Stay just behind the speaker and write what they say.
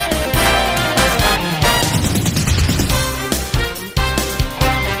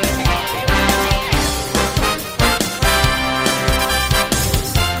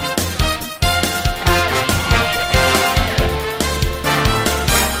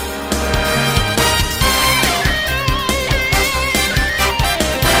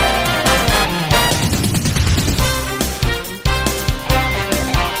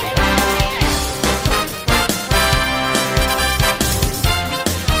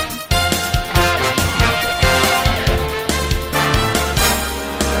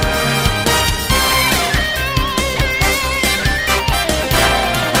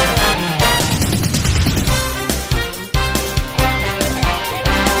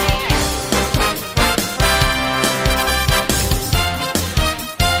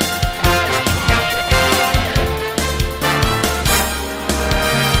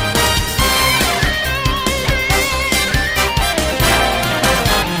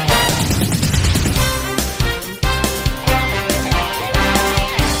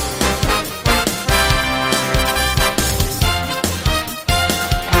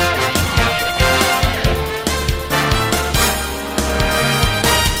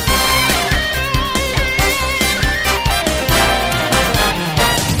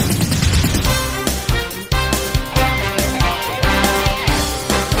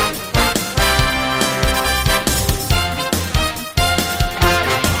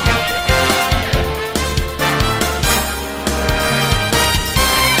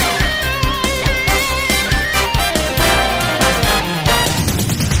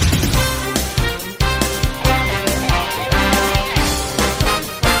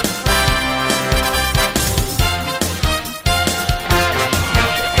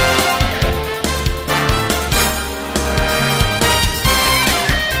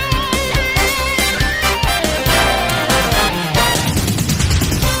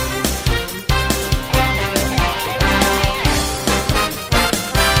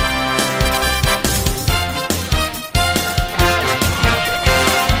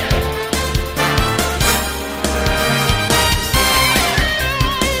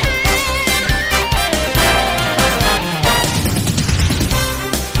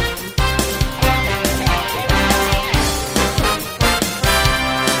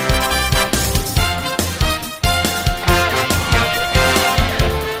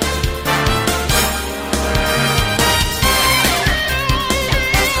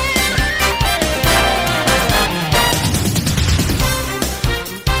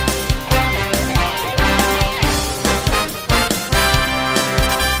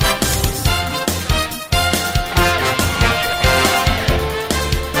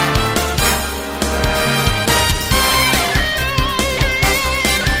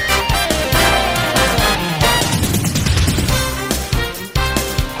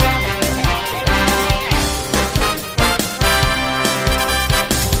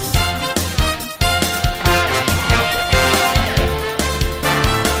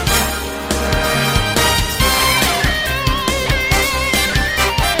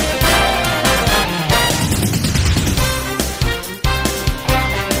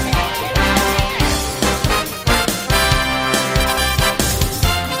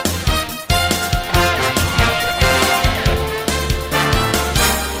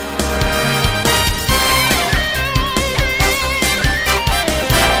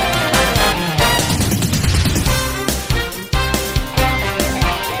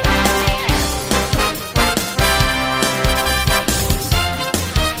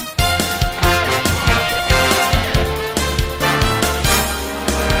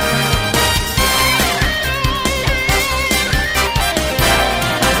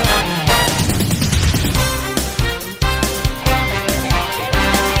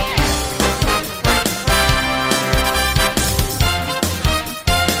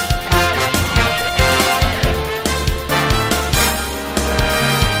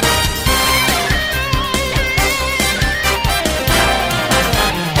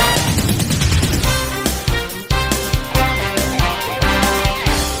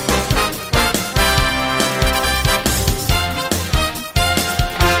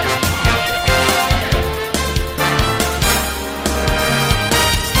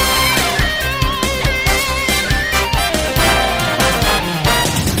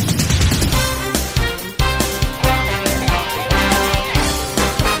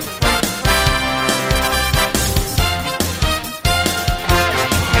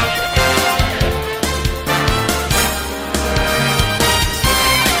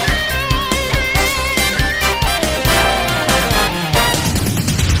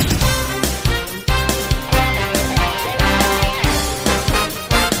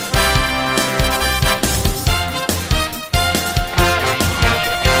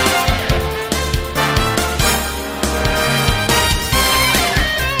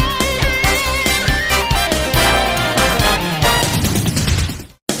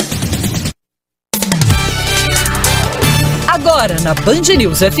Agora na Band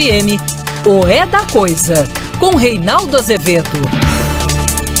News FM, o É da Coisa, com Reinaldo Azevedo.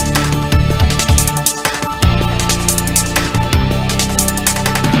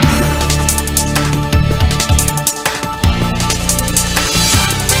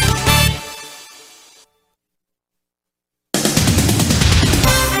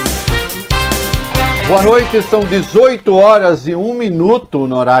 Boa noite, são 18 horas e 1 minuto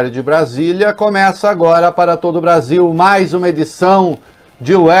no horário de Brasília. Começa agora para todo o Brasil mais uma edição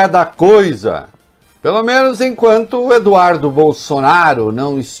de O É da Coisa. Pelo menos enquanto o Eduardo Bolsonaro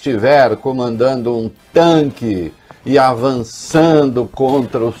não estiver comandando um tanque e avançando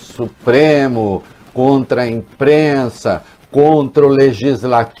contra o Supremo, contra a imprensa, contra o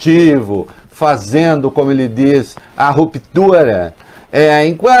Legislativo, fazendo, como ele diz, a ruptura.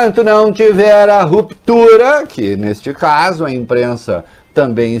 Enquanto não tiver a ruptura, que neste caso a imprensa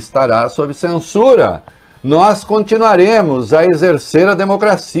também estará sob censura, nós continuaremos a exercer a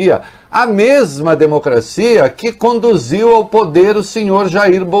democracia. A mesma democracia que conduziu ao poder o senhor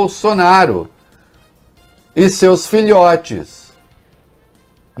Jair Bolsonaro e seus filhotes.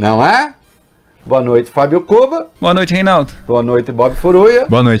 Não é? Boa noite, Fábio Cuba. Boa noite, Reinaldo. Boa noite, Bob Furuia.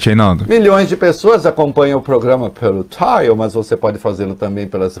 Boa noite, Reinaldo. Milhões de pessoas acompanham o programa pelo Tile, mas você pode fazê-lo também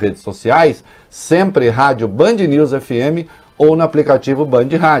pelas redes sociais, sempre rádio Band News FM ou no aplicativo Band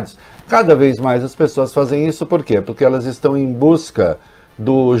Rádios. Cada vez mais as pessoas fazem isso, por quê? Porque elas estão em busca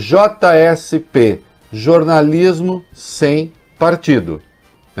do JSP, Jornalismo Sem Partido,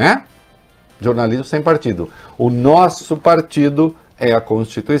 né? Jornalismo Sem Partido. O nosso partido é a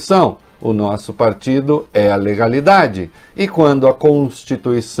Constituição. O nosso partido é a legalidade. E quando a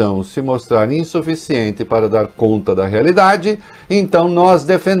Constituição se mostrar insuficiente para dar conta da realidade, então nós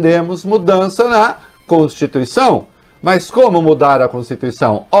defendemos mudança na Constituição. Mas como mudar a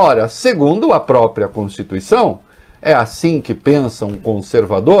Constituição? Ora, segundo a própria Constituição, é assim que pensa um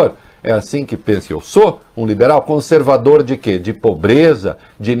conservador? É assim que pensa? Eu sou um liberal conservador de quê? De pobreza,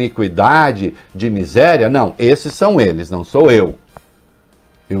 de iniquidade, de miséria? Não, esses são eles, não sou eu.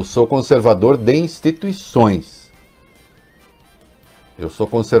 Eu sou conservador de instituições. Eu sou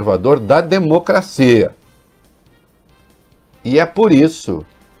conservador da democracia. E é por isso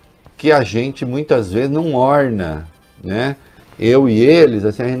que a gente muitas vezes não orna, né? Eu e eles,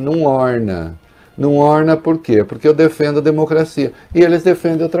 assim, a gente não orna. Não orna por quê? Porque eu defendo a democracia. E eles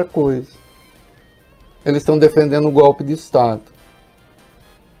defendem outra coisa. Eles estão defendendo o golpe de Estado.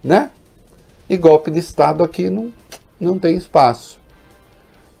 Né? E golpe de Estado aqui não tem espaço.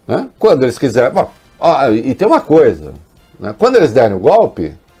 Né? Quando eles quiserem... Bom, e tem uma coisa, né? Quando eles derem o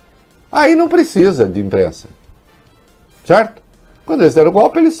golpe, aí não precisa de imprensa. Certo? Quando eles derem o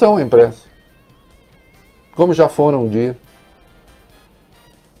golpe, eles são a imprensa. Como já foram um dia.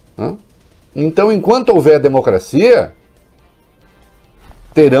 Né? Então, enquanto houver democracia,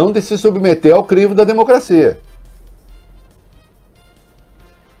 terão de se submeter ao crivo da democracia.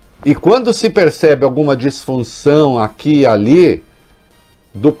 E quando se percebe alguma disfunção aqui e ali,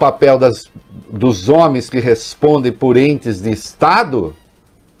 do papel dos homens que respondem por entes de Estado,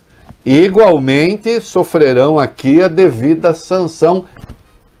 igualmente sofrerão aqui a devida sanção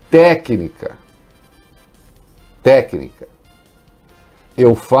técnica. Técnica.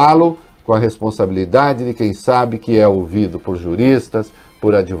 Eu falo com a responsabilidade de quem sabe que é ouvido por juristas,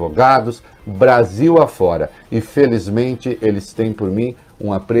 por advogados, Brasil afora. E felizmente eles têm por mim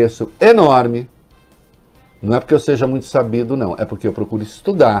um apreço enorme. Não é porque eu seja muito sabido, não. É porque eu procuro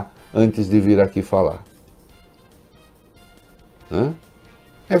estudar antes de vir aqui falar. Né?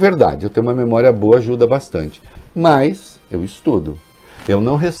 É verdade, eu tenho uma memória boa, ajuda bastante. Mas eu estudo. Eu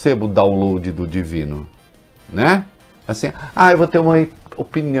não recebo download do divino. Né? Assim, eu vou ter uma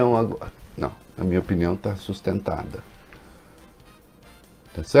opinião agora. Não, a minha opinião está sustentada.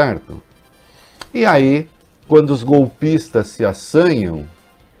 Tá certo? E aí, quando os golpistas se assanham,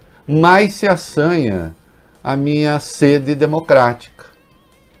 mais se assanha a minha sede democrática.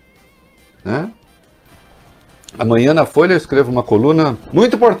 Né? Amanhã na Folha eu escrevo uma coluna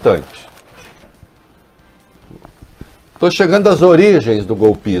muito importante. Estou chegando às origens do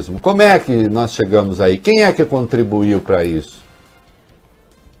golpismo. Como é que nós chegamos aí? Quem é que contribuiu para isso?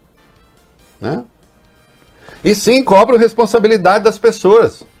 Né? E sim, cobro responsabilidade das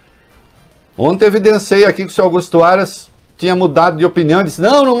pessoas. Ontem evidenciei aqui que o senhor Augusto Aras tinha mudado de opinião. Ele disse,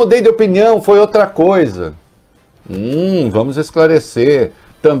 não mudei de opinião, foi outra coisa. Vamos esclarecer.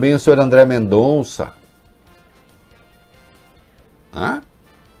 Também o senhor André Mendonça.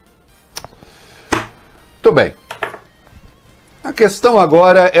 Muito bem. A questão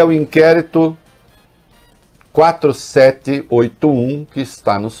agora é o inquérito 4781, que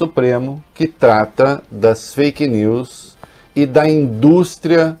está no Supremo, que trata das fake news e da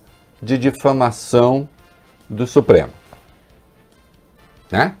indústria de difamação do Supremo,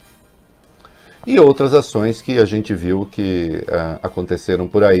 né? E outras ações que a gente viu que aconteceram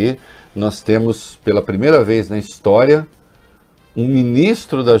por aí. Nós temos, pela primeira vez na história, um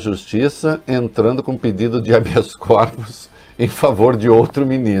ministro da Justiça entrando com pedido de habeas corpus em favor de outro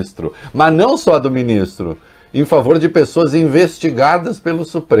ministro. Mas não só do ministro, em favor de pessoas investigadas pelo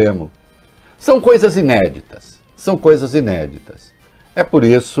Supremo. São coisas inéditas. São coisas inéditas. É por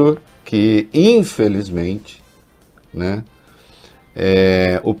isso que, infelizmente, né,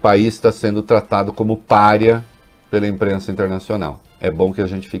 o país está sendo tratado como pária pela imprensa internacional. É bom que a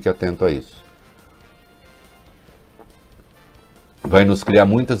gente fique atento a isso. Vai nos criar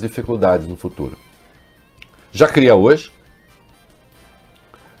muitas dificuldades no futuro. Já cria hoje,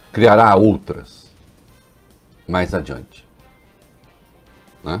 criará outras mais adiante,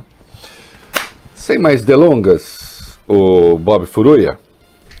 né? Sem mais delongas, o Bob Furuia,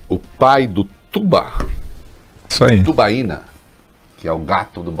 o pai do Tuba, isso aí. Tubaína, que é o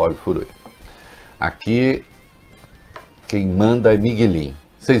gato do Bob Furuia. Aqui, quem manda é Miguelinho.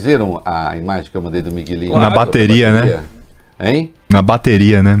 Vocês viram a imagem que eu mandei do Miguelinho? Na bateria, né? Hein? Na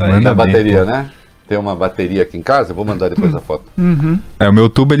bateria, né? Manda na bateria, né? Tem uma bateria aqui em casa, eu vou mandar depois a foto. Uhum. O meu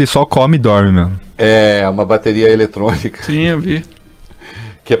tubo ele só come e dorme, meu. É uma bateria eletrônica. Sim, eu vi.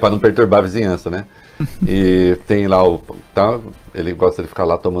 Que é para não perturbar a vizinhança, né? E tem lá tá, ele gosta de ficar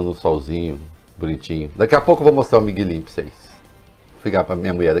lá tomando um solzinho bonitinho. Daqui a pouco eu vou mostrar o Miguelinho para vocês. Vou ficar para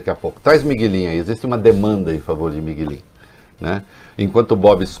minha mulher daqui a pouco. Traz o Miguelinho aí, existe uma demanda em favor de Miguelinho, né? Enquanto o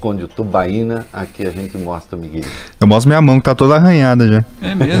Bob esconde o Tubaína, aqui a gente mostra o Miguelinho. Eu mostro minha mão que tá toda arranhada já.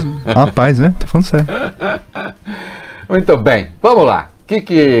 É mesmo? Rapaz, né? Tô falando sério. Muito bem, vamos lá. O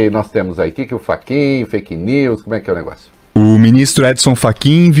que nós temos aí? O que o Fachin, fake news, como é que é o negócio? O ministro Edson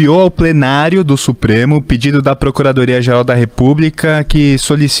Fachin enviou ao plenário do Supremo o pedido da Procuradoria-Geral da República que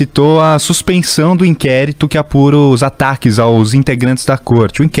solicitou a suspensão do inquérito que apura os ataques aos integrantes da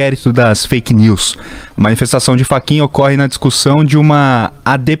corte, o inquérito das fake news. A manifestação de Fachin ocorre na discussão de uma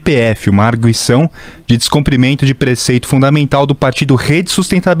ADPF, uma arguição de descumprimento de preceito fundamental do partido Rede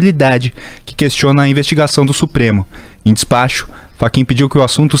Sustentabilidade, que questiona a investigação do Supremo. Em despacho, Fachin pediu que o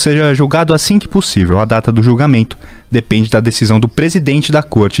assunto seja julgado assim que possível. A data do julgamento depende da decisão do presidente da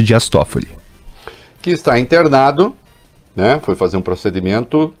corte, Dias Toffoli. Que está internado, né? Foi fazer um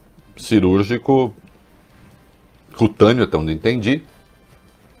procedimento cirúrgico cutâneo, até onde entendi.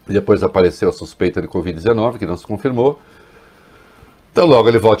 E depois apareceu a suspeita de Covid-19, que não se confirmou. Então logo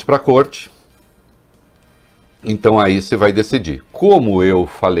ele volte para a corte. Então aí você vai decidir. Como eu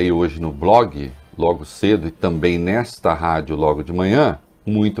falei hoje no blog, logo cedo, e também nesta rádio logo de manhã,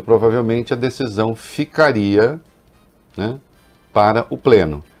 muito provavelmente a decisão ficaria, né, para o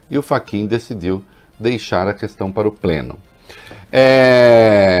pleno. E o Fachin decidiu deixar a questão para o pleno.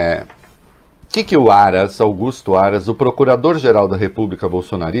 Que o Aras, Augusto Aras, o procurador-geral da República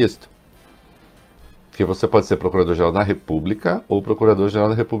bolsonarista, que você pode ser procurador-geral da República ou procurador-geral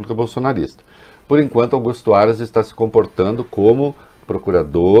da República bolsonarista. Por enquanto, Augusto Aras está se comportando como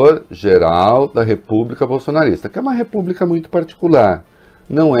Procurador-Geral da República Bolsonarista, que é uma república muito particular.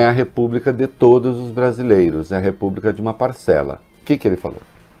 Não é a república de todos os brasileiros, é a república de uma parcela. O que ele falou?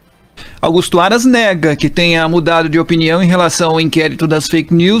 Augusto Aras nega que tenha mudado de opinião em relação ao inquérito das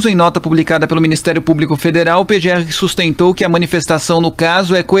fake news. Em nota publicada pelo Ministério Público Federal, o PGR sustentou que a manifestação no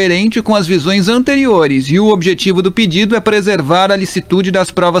caso é coerente com as visões anteriores e o objetivo do pedido é preservar a licitude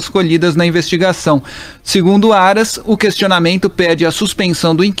das provas colhidas na investigação. Segundo Aras, o questionamento pede a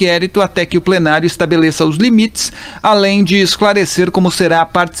suspensão do inquérito até que o plenário estabeleça os limites, além de esclarecer como será a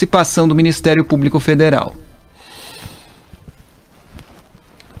participação do Ministério Público Federal.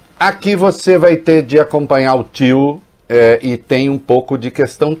 Aqui você vai ter de acompanhar o tio e tem um pouco de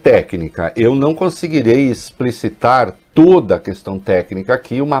questão técnica. Eu não conseguirei explicitar toda a questão técnica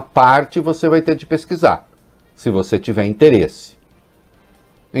aqui, uma parte você vai ter de pesquisar, se você tiver interesse.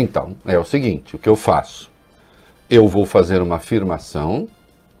 Então, é o seguinte, o que eu faço? Eu vou fazer uma afirmação,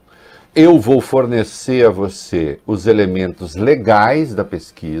 eu vou fornecer a você os elementos legais da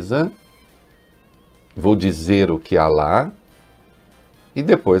pesquisa, vou dizer o que há lá, e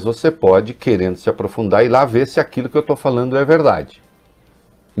depois você pode, querendo se aprofundar, ir lá ver se aquilo que eu estou falando é verdade.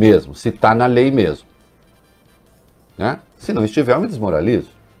 Mesmo, se está na lei mesmo. Né? Se não estiver, eu me desmoralizo.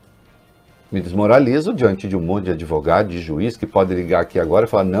 Me desmoralizo diante de um monte de advogado, de juiz, que pode ligar aqui agora e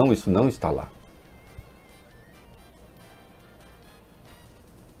falar, não, isso não está lá.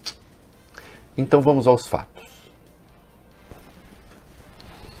 Então vamos aos fatos.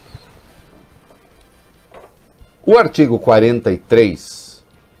 O artigo 43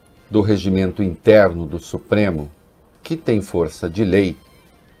 do Regimento Interno do Supremo que tem força de lei,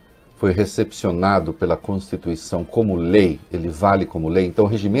 foi recepcionado pela Constituição como lei, ele vale como lei. Então, o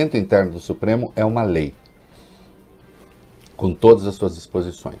regimento interno do Supremo é uma lei, com todas as suas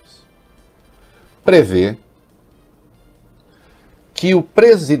disposições. Prevê que o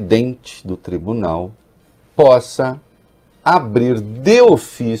presidente do tribunal possa abrir de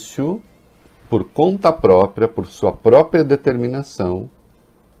ofício, por conta própria, por sua própria determinação,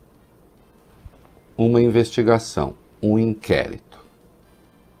 uma investigação, um inquérito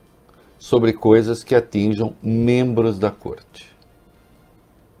sobre coisas que atinjam membros da corte.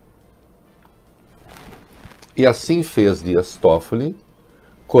 E assim fez Dias Toffoli,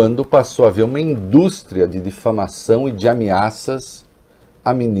 quando passou a haver uma indústria de difamação e de ameaças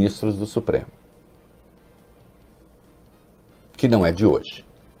a ministros do Supremo. Que não é de hoje.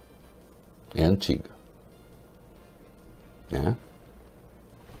 É antiga. Né?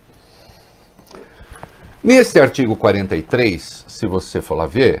 Nesse artigo 43, se você for lá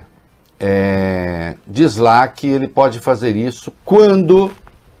ver, diz lá que ele pode fazer isso quando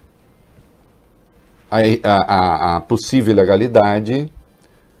a possível ilegalidade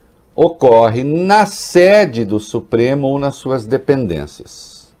ocorre na sede do Supremo ou nas suas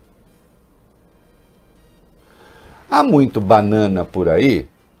dependências. Há muito banana por aí.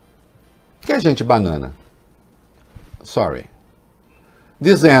 Que é gente banana? Sorry.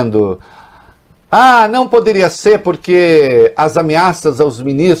 Dizendo... não poderia ser porque as ameaças aos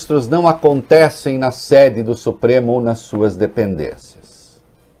ministros não acontecem na sede do Supremo ou nas suas dependências.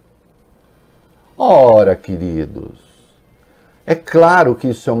 Ora, queridos, é claro que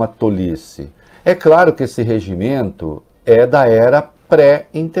isso é uma tolice. É claro que esse regimento é da era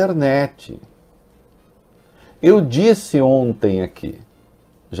pré-internet. Eu disse ontem aqui,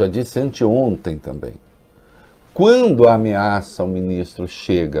 já disse anteontem também, quando a ameaça ao ministro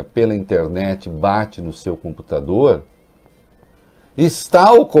chega pela internet, bate no seu computador,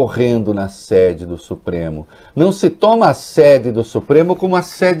 está ocorrendo na sede do Supremo. Não se toma a sede do Supremo como a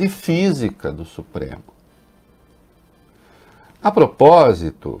sede física do Supremo. A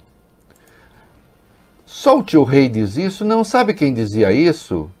propósito, só o tio Rei diz isso? Não, sabe quem dizia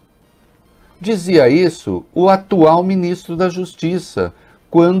isso? Dizia isso o atual ministro da Justiça,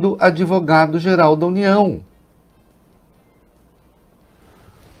 quando advogado-geral da União.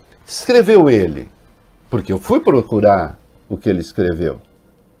 Escreveu ele, porque eu fui procurar o que ele escreveu.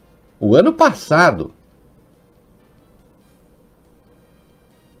 O ano passado.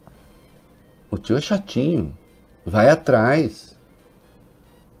 O tio é chatinho. Vai atrás.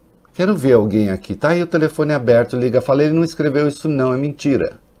 Quero ver alguém aqui. Tá aí o telefone aberto, liga. Falei, ele não escreveu isso não, é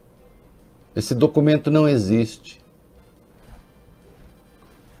mentira. Esse documento não existe.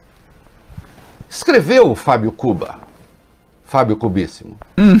 Escreveu o Fábio Cuba. Fábio Cubíssimo.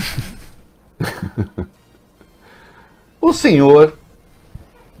 O senhor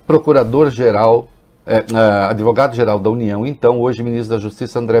procurador-geral, advogado-geral da União, então, hoje ministro da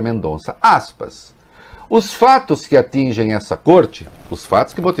Justiça, André Mendonça. Aspas. Os fatos que atingem essa corte, os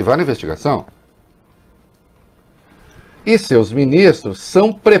fatos que motivaram a investigação, e seus ministros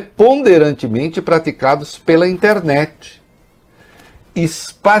são preponderantemente praticados pela internet.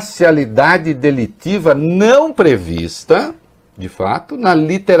 Espacialidade delitiva não prevista, de fato, na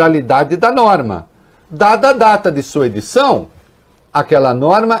literalidade da norma. Dada a data de sua edição, aquela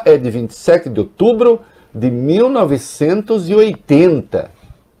norma é de 27 de outubro de 1980.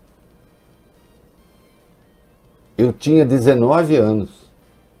 Eu tinha 19 anos.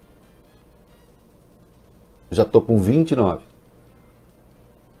 Já estou com 29.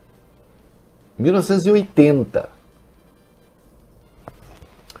 1980.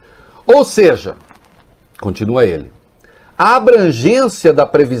 Ou seja, continua ele, a abrangência da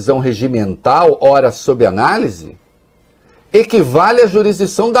previsão regimental, ora sob análise, equivale à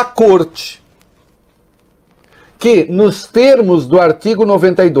jurisdição da Corte, que, nos termos do artigo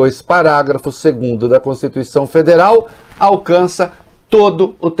 92, parágrafo 2º da Constituição Federal, alcança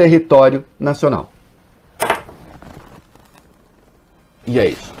todo o território nacional. E é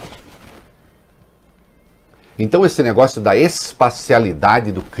isso. Então esse negócio da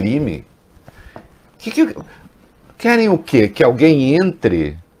espacialidade do crime, querem o quê? Que alguém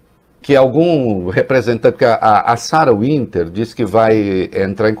entre, que algum representante, porque a Sarah Winter disse que vai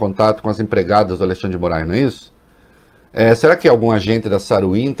entrar em contato com as empregadas do Alexandre de Moraes, não é isso? Será que algum agente da Sarah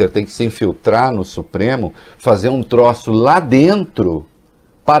Winter tem que se infiltrar no Supremo, fazer um troço lá dentro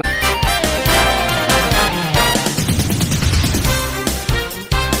para...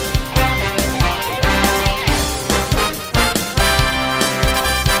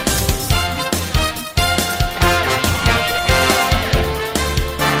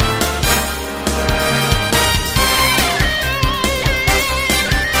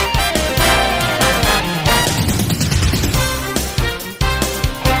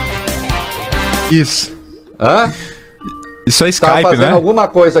 Isso. Hã? Isso é Tá Skype, fazendo né? alguma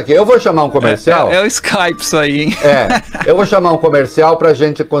coisa aqui. Eu vou chamar um comercial. É o Skype isso aí, hein? Eu vou chamar um comercial pra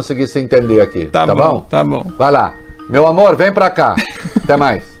gente conseguir se entender aqui. Tá bom? Tá bom. Vai lá. Meu amor, vem pra cá. Até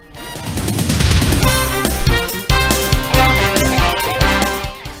mais.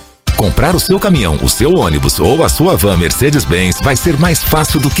 Comprar o seu caminhão, o seu ônibus ou a sua van Mercedes-Benz vai ser mais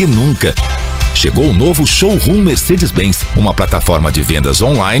fácil do que nunca. Chegou o novo Showroom Mercedes-Benz, uma plataforma de vendas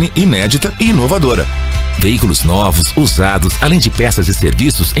online inédita e inovadora. Veículos novos, usados, além de peças e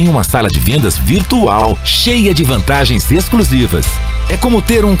serviços em uma sala de vendas virtual, cheia de vantagens exclusivas. É como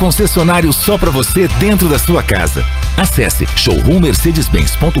ter um concessionário só para você dentro da sua casa. Acesse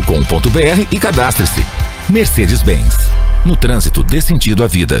showroommercedesbenz.com.br e cadastre-se. Mercedes-Benz. No trânsito dê sentido à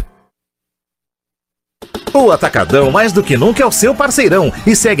vida. O Atacadão, mais do que nunca, é o seu parceirão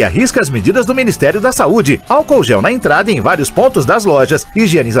e segue à risca as medidas do Ministério da Saúde. Álcool gel na entrada e em vários pontos das lojas,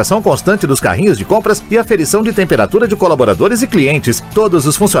 higienização constante dos carrinhos de compras e aferição de temperatura de colaboradores e clientes. Todos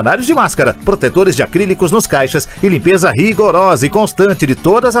os funcionários de máscara, protetores de acrílicos nos caixas e limpeza rigorosa e constante de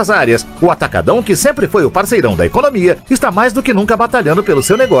todas as áreas. O Atacadão, que sempre foi o parceirão da economia, está mais do que nunca batalhando pelo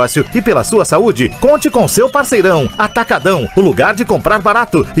seu negócio e pela sua saúde. Conte com seu parceirão. Atacadão, o lugar de comprar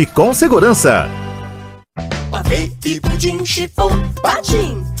barato e com segurança. Pavete, pudim, chipom,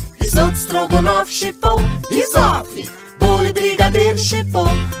 patim, risoto, estrogonofe, chipom, risofe, bolo e brigadeiro, chipom,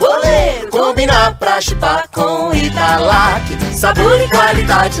 boleiro, combinar pra chipar com Italac, sabor e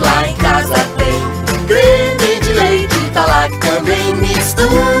qualidade lá em casa tem, creme de leite Italac também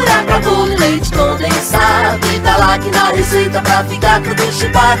mistura pra bolo e leite condensado, Italac na receita pra ficar tudo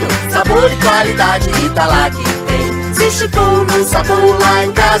chipado, sabor e qualidade Italac tem, se chipou no sabor lá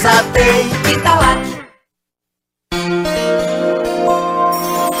em casa tem, Italac.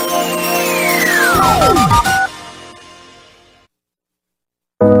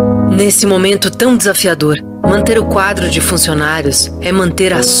 Nesse momento tão desafiador, manter o quadro de funcionários é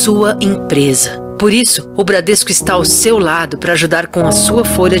manter a sua empresa. Por isso, o Bradesco está ao seu lado para ajudar com a sua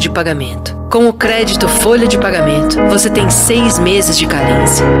folha de pagamento. Com o crédito Folha de Pagamento, você tem 6 meses de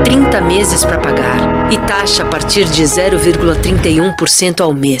carência, 30 meses para pagar e taxa a partir de 0,31%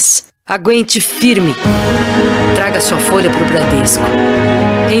 ao mês. Aguente firme. Traga sua folha para o Bradesco.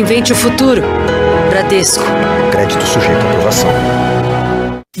 Reinvente o futuro. Bradesco. Crédito sujeito à aprovação.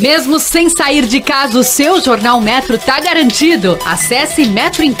 Mesmo sem sair de casa, o seu Jornal Metro tá garantido. Acesse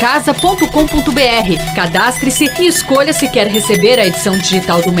metroemcasa.com.br, cadastre-se e escolha se quer receber a edição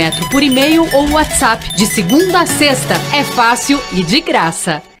digital do Metro por e-mail ou WhatsApp. De segunda a sexta, é fácil e de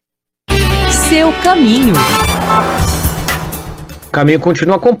graça. Seu caminho. O caminho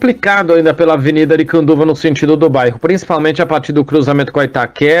continua complicado ainda pela Avenida Aricanduva no sentido do bairro, principalmente a partir do cruzamento com a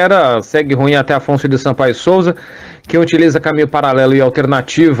Itaquera, segue ruim até Afonso de Sampaio Souza. Quem utiliza caminho paralelo e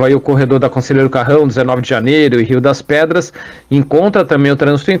alternativo, aí o corredor da Conselheiro Carrão, 19 de Janeiro e Rio das Pedras, encontra também o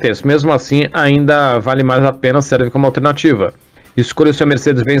trânsito intenso. Mesmo assim, ainda vale mais a pena, serve como alternativa. Escolha o seu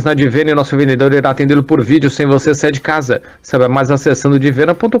Mercedes-Benz na Divena e nosso vendedor irá atendê-lo por vídeo sem você sair de casa. Saiba mais acessando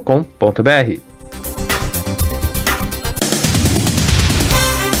divena.com.br.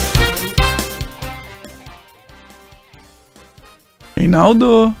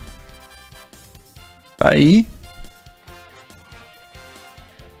 Reinaldo. Tá aí.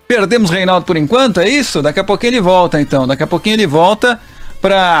 Perdemos Reinaldo por enquanto, é isso? Daqui a pouquinho ele volta, então. Daqui a pouquinho ele volta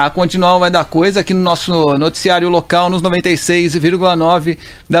para continuar o Vai da Coisa aqui no nosso noticiário local, nos 96,9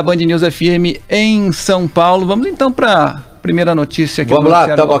 da Band News FM em São Paulo. Vamos então para primeira notícia aqui. Vamos lá,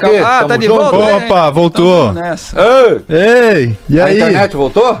 estamos aqui? Ah, tá de volta? Opa, voltou. Ei, e aí? A internet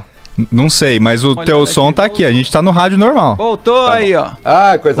voltou? Não sei, mas o teu som tá aqui, a gente tá no rádio normal. Voltou tá aí, ó.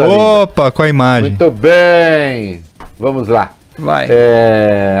 Ah, coisa linda. Opa, com a imagem. Muito bem. Vamos lá. Vai.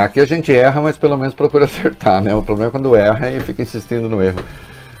 Aqui a gente erra, mas pelo menos procura acertar, né? O problema é quando erra e fica insistindo no erro.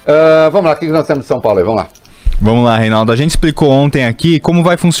 Vamos lá, o que nós temos de São Paulo aí? Vamos lá. Vamos lá, Reinaldo. A gente explicou ontem aqui como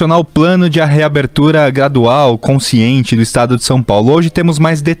vai funcionar o plano de reabertura gradual, consciente do estado de São Paulo. Hoje temos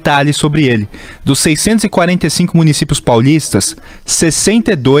mais detalhes sobre ele. Dos 645 municípios paulistas,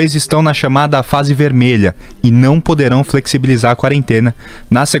 62 estão na chamada fase vermelha e não poderão flexibilizar a quarentena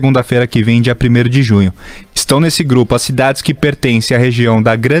na segunda-feira que vem, dia 1º de junho. Estão nesse grupo as cidades que pertencem à região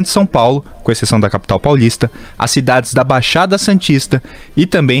da Grande São Paulo, com exceção da capital paulista, as cidades da Baixada Santista e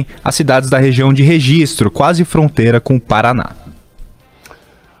também as cidades da região de Registro, quase fronteira com o Paraná.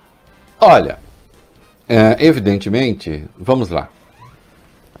 Olha, evidentemente, vamos lá.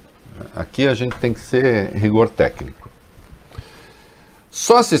 Aqui a gente tem que ser rigor técnico.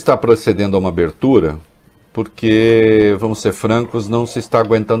 Só se está procedendo a uma abertura porque, vamos ser francos, não se está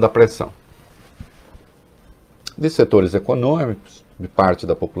aguentando a pressão de setores econômicos, de parte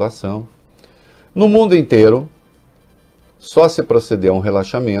da população, No mundo inteiro, só se procedeu a um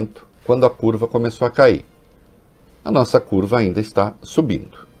relaxamento quando a curva começou a cair. A nossa curva ainda está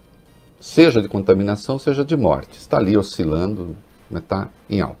subindo. Seja de contaminação, seja de morte. Está ali oscilando, mas está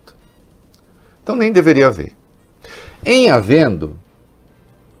em alta. Então nem deveria haver. Em havendo,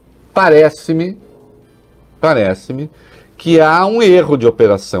 parece-me que há um erro de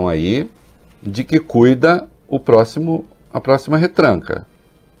operação aí, de que cuida a próxima retranca.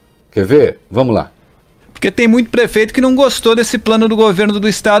 Quer ver? Vamos lá. Porque tem muito prefeito que não gostou desse plano do governo do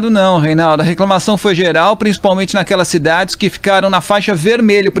estado não, Reinaldo. A reclamação foi geral, principalmente naquelas cidades que ficaram na faixa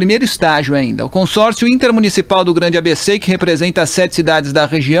vermelha, o primeiro estágio ainda. O consórcio intermunicipal do Grande ABC, que representa as 7 cidades da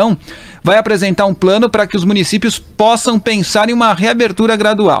região, vai apresentar um plano para que os municípios possam pensar em uma reabertura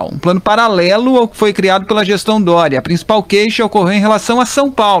gradual. Um plano paralelo ao que foi criado pela gestão Dória. A principal queixa ocorreu em relação a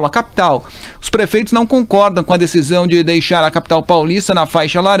São Paulo, a capital. Os prefeitos não concordam com a decisão de deixar a capital paulista na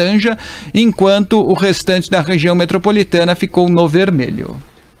faixa laranja, enquanto o restante da região metropolitana ficou no vermelho.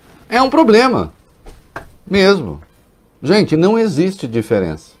 É um problema. Mesmo. Gente, não existe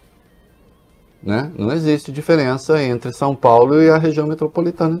diferença. Né? Não existe diferença entre São Paulo e a região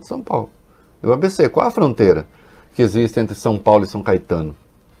metropolitana de São Paulo. E o ABC, qual a fronteira que existe entre São Paulo e São Caetano?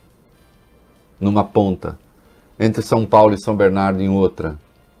 Numa ponta. Entre São Paulo e São Bernardo em outra.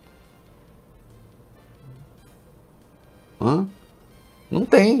 Não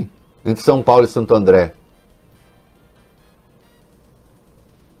tem. Entre São Paulo e Santo André.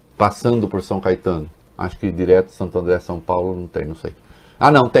 Passando por São Caetano. Acho que direto Santo André, São Paulo, não tem, não sei. Ah,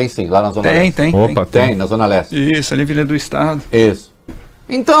 não, tem sim, lá na Zona Leste. Tem, na Zona Leste. Isso, ali Vila do Estado. Isso.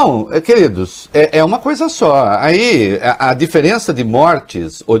 Então, queridos, é uma coisa só. Aí, a diferença de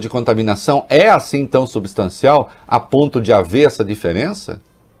mortes ou de contaminação é assim tão substancial a ponto de haver essa diferença?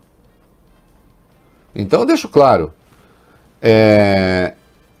 Então, eu deixo claro.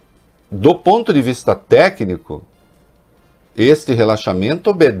 Do ponto de vista técnico, este relaxamento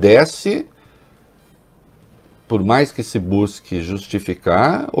obedece, por mais que se busque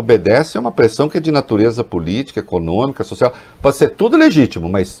justificar, obedece a uma pressão que é de natureza política, econômica, social. Pode ser tudo legítimo,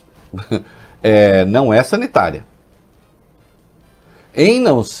 mas não é sanitária. Em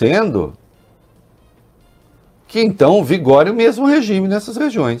não sendo, que então vigore o mesmo regime nessas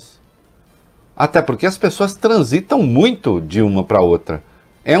regiões. Até porque as pessoas transitam muito de uma para outra.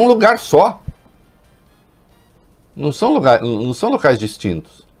 É um lugar só. Não são locais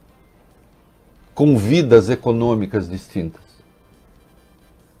distintos. Com vidas econômicas distintas.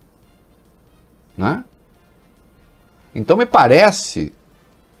 Né? Então me parece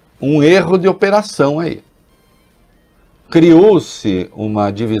um erro de operação aí. Criou-se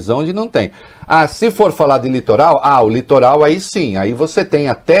uma divisão onde não tem. Se for falar de litoral, o litoral aí sim, aí você tem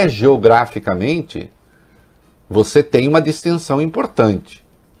até geograficamente, você tem uma distinção importante.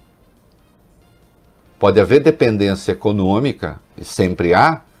 Pode haver dependência econômica, e sempre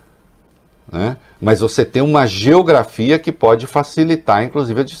há, né? Mas você tem uma geografia que pode facilitar,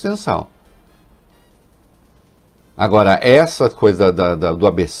 inclusive, a distinção. Agora, essa coisa do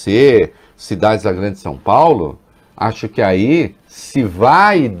ABC, cidades da Grande São Paulo, acho que aí, se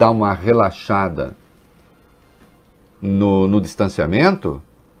vai dar uma relaxada no distanciamento,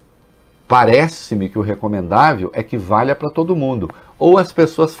 parece-me que o recomendável é que valha para todo mundo. Ou as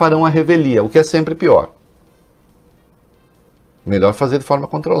pessoas farão a revelia, o que é sempre pior. Melhor fazer de forma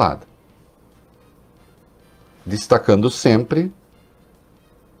controlada. Destacando sempre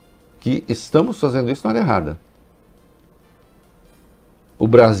que estamos fazendo isso na hora errada. O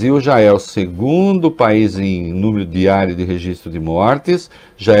Brasil já é o segundo país em número diário de registro de mortes,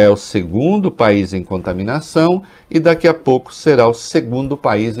 já é o segundo país em contaminação e daqui a pouco será o segundo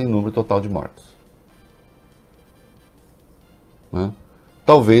país em número total de mortos. Né?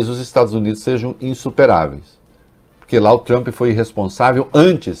 Talvez os Estados Unidos sejam insuperáveis, porque lá o Trump foi irresponsável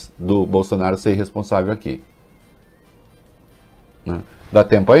antes do Bolsonaro ser irresponsável aqui. Né? Dá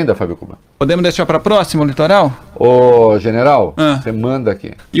tempo ainda, Fábio Cuba? Podemos deixar para próximo, litoral? Ô, general, você manda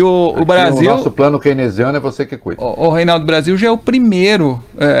aqui. E o Brasil... O nosso plano keynesiano é você que cuida. O Reinaldo, Brasil já é o primeiro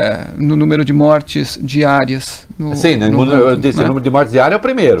no número de mortes diárias. Sim, eu disse, o número de mortes diárias é o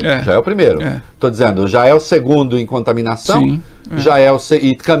primeiro. Já é o primeiro. Estou dizendo, já é o segundo em contaminação, sim, já é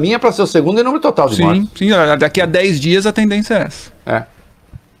e caminha para ser o segundo em número total de mortes. Sim, daqui a 10 dias a tendência é essa.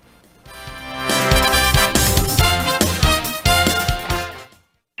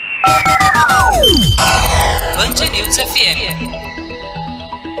 Band News FM.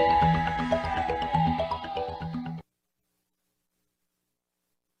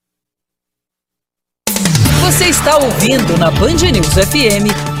 Você está ouvindo na Band News FM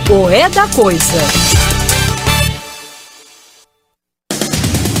o É da Coisa.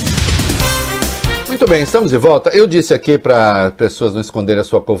 Muito bem, estamos de volta. Eu disse aqui para pessoas não esconderem a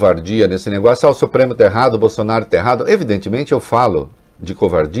sua covardia nesse negócio, o Supremo está errado, o Bolsonaro está errado. Evidentemente eu falo de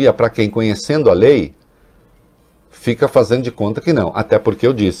covardia para quem, conhecendo a lei, fica fazendo de conta que não. Até porque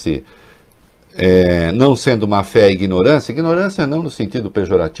eu disse, não sendo má fé e ignorância não no sentido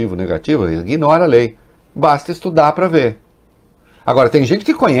pejorativo, negativo, ignora a lei. Basta estudar para ver. Agora, tem gente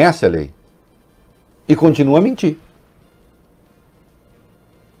que conhece a lei e continua a mentir.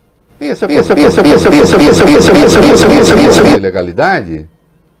 Isso é ilegalidade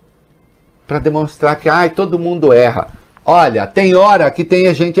para demonstrar que todo mundo erra. Olha, tem hora que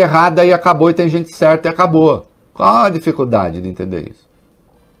tem gente errada e acabou, e tem gente certa e acabou. Qual a dificuldade de entender isso?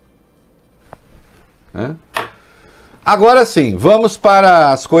 Agora sim, vamos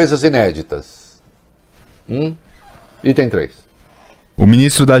para as coisas inéditas. Item 3. O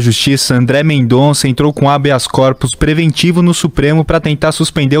ministro da Justiça, André Mendonça, entrou com habeas corpus preventivo no Supremo para tentar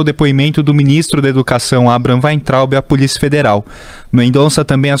suspender o depoimento do ministro da Educação, Abraham Weintraub, à Polícia Federal. Mendonça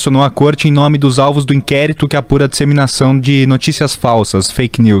também acionou a corte em nome dos alvos do inquérito que apura a disseminação de notícias falsas,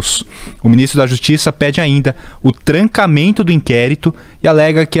 fake news. O ministro da Justiça pede ainda o trancamento do inquérito e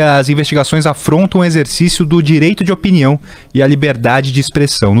alega que as investigações afrontam o exercício do direito de opinião e a liberdade de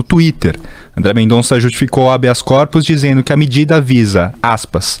expressão no Twitter. André Mendonça justificou o habeas corpus dizendo que a medida visa,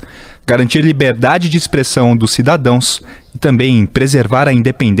 aspas, garantir liberdade de expressão dos cidadãos e também preservar a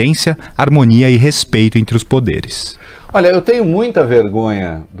independência, harmonia e respeito entre os poderes. Olha, eu tenho muita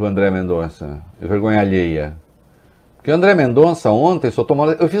vergonha do André Mendonça, vergonha alheia. Porque o André Mendonça ontem só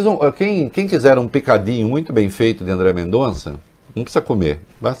tomou... Eu fiz quem quiser um picadinho muito bem feito de André Mendonça, não precisa comer,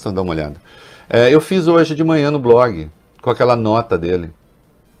 basta dar uma olhada. Eu fiz hoje de manhã no blog, com aquela nota dele.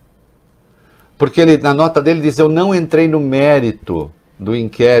 Porque na nota dele diz, eu não entrei no mérito do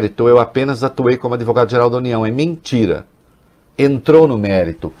inquérito, eu apenas atuei como advogado-geral da União. É mentira. Entrou no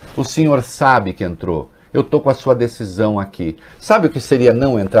mérito. O senhor sabe que entrou. Eu estou com a sua decisão aqui. Sabe o que seria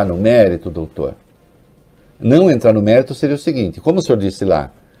não entrar no mérito, doutor? Não entrar no mérito seria o seguinte, como o senhor disse lá,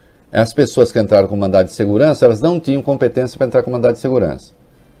 as pessoas que entraram com mandado de segurança, elas não tinham competência para entrar com mandado de segurança.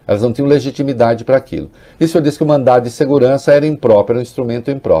 Elas não tinham legitimidade para aquilo. E o senhor disse que o mandado de segurança era impróprio, era um instrumento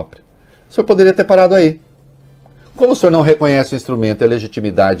impróprio. O senhor poderia ter parado aí. Como o senhor não reconhece o instrumento e a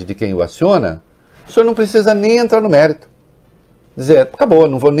legitimidade de quem o aciona, o senhor não precisa nem entrar no mérito. Dizer, acabou,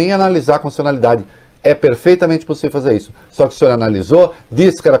 não vou nem analisar a constitucionalidade. É perfeitamente possível fazer isso. Só que o senhor analisou,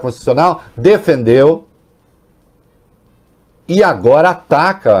 disse que era constitucional, defendeu e agora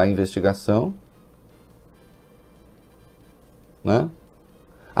ataca a investigação. Né?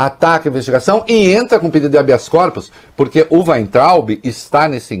 Ataca a investigação e entra com pedido de habeas corpus, porque o Weintraub está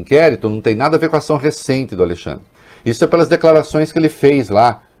nesse inquérito, não tem nada a ver com a ação recente do Alexandre. Isso é pelas declarações que ele fez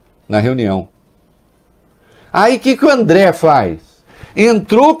lá na reunião. Aí o que o André faz?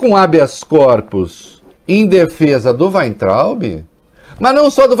 Entrou com habeas corpus em defesa do Weintraub, mas não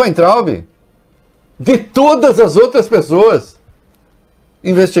só do Weintraub, de todas as outras pessoas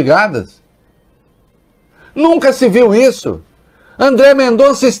investigadas. Nunca se viu isso. André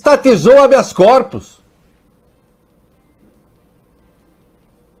Mendonça estatizou habeas corpus.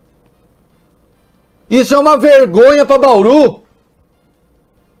 Isso é uma vergonha para Bauru.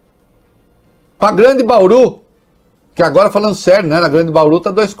 Para Grande Bauru. Que agora, falando sério, né? Na Grande Bauru está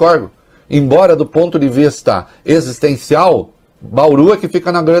 2 córregos. Embora do ponto de vista existencial, Bauru é que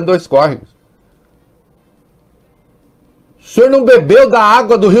fica na Grande 2 córregos. O senhor não bebeu da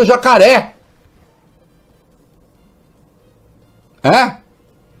água do Rio Jacaré?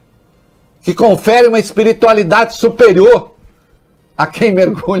 Que confere uma espiritualidade superior a quem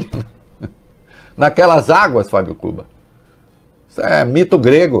mergulha naquelas águas, Fábio Cuba. Isso é mito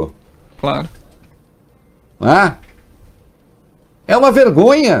grego. Claro. É uma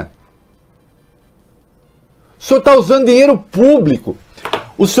vergonha. O senhor está usando dinheiro público.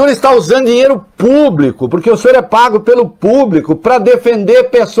 O senhor está usando dinheiro público, porque o senhor é pago pelo público para defender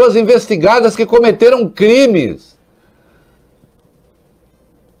pessoas investigadas que cometeram crimes.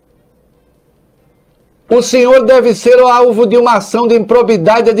 O senhor deve ser o alvo de uma ação de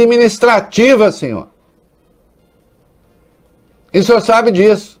improbidade administrativa, senhor. E o senhor sabe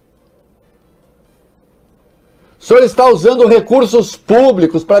disso. O senhor está usando recursos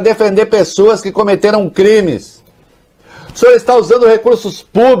públicos para defender pessoas que cometeram crimes. O senhor está usando recursos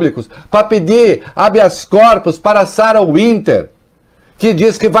públicos para pedir habeas corpus para Sarah Winter, que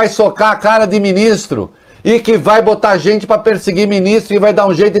diz que vai socar a cara de ministro e que vai botar gente para perseguir ministro e vai dar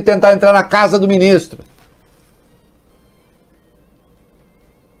um jeito de tentar entrar na casa do ministro.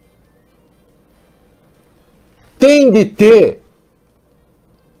 Tem de ter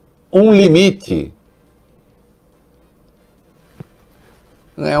um limite.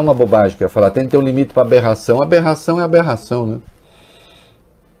 Não é uma bobagem que eu ia falar. Tem que ter um limite para aberração. Aberração é aberração, né?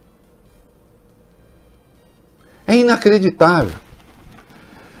 É inacreditável.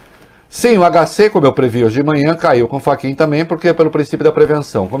 Sim, o HC, como eu previ hoje de manhã, caiu com o Fachin também, porque é pelo princípio da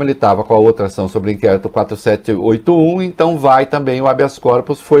prevenção. Como ele estava com a outra ação sobre o inquérito 4781, então vai também o habeas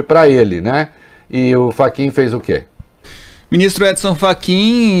corpus, foi para ele, né? E o Fachin fez o quê? Ministro Edson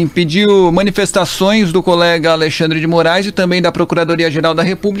Fachin pediu manifestações do colega Alexandre de Moraes e também da Procuradoria-Geral da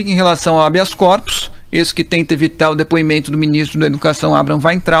República em relação ao habeas corpus, esse que tenta evitar o depoimento do ministro da Educação, Abraham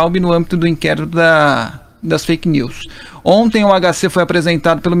Weintraub, no âmbito do inquérito das fake news. Ontem o HC foi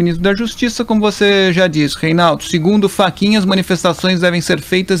apresentado pelo ministro da Justiça, como você já disse, Reinaldo. Segundo Fachin, as manifestações devem ser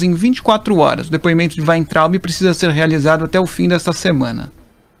feitas em 24 horas. O depoimento de Weintraub precisa ser realizado até o fim desta semana.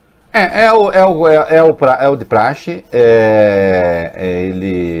 É o de praxe,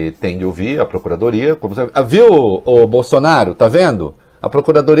 ele tem de ouvir a Procuradoria. Como você, viu o Bolsonaro, tá vendo? A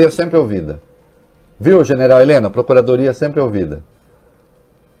Procuradoria é sempre ouvida. Viu, General Helena? A Procuradoria é sempre ouvida.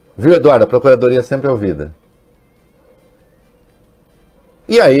 Viu, Eduardo? A Procuradoria é sempre ouvida.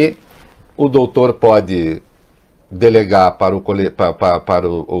 E aí, o doutor pode delegar para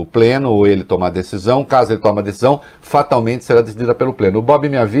o pleno, ou ele tomar decisão. Caso ele tome a decisão, fatalmente será decidida pelo pleno. O Bob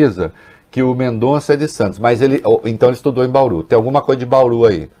me avisa que o Mendonça é de Santos, mas então ele estudou em Bauru. Tem alguma coisa de Bauru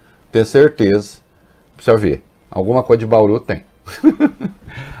aí. Tenho certeza. Precisa ver. Alguma coisa de Bauru tem.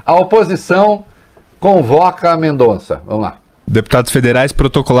 A oposição convoca a Mendonça. Vamos lá. Deputados federais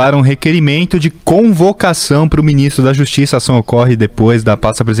protocolaram um requerimento de convocação para o ministro da Justiça. A ação ocorre depois da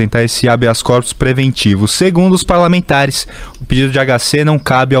pasta apresentar esse habeas corpus preventivo. Segundo os parlamentares, o pedido de HC não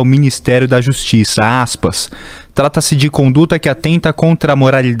cabe ao Ministério da Justiça. Aspas. Trata-se de conduta que atenta contra a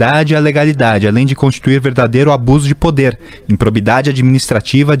moralidade e a legalidade, além de constituir verdadeiro abuso de poder, improbidade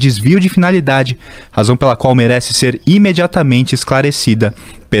administrativa, desvio de finalidade, razão pela qual merece ser imediatamente esclarecida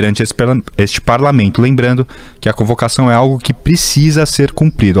perante este parlamento. Lembrando que a convocação é algo que precisa ser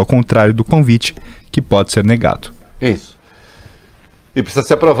cumprido, ao contrário do convite, que pode ser negado. Isso. E precisa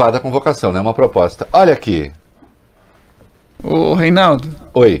ser aprovada a convocação, né? Uma proposta. Olha aqui. Ô, Reinaldo.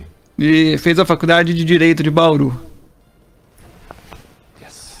 Oi. E fez a faculdade de Direito de Bauru.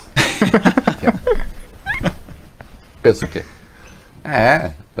 Yes. Pensa o quê?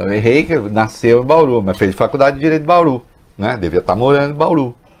 Eu errei que nasceu em Bauru, mas fez faculdade de Direito de Bauru, né? Devia estar morando em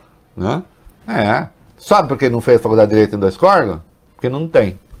Bauru, né? Sabe por que não fez faculdade de Direito em Dois Córregos? Porque não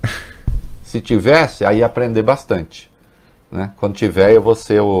tem. Se tivesse, aí ia aprender bastante, né? Quando tiver, eu vou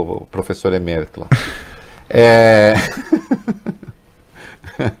ser o professor emérito lá.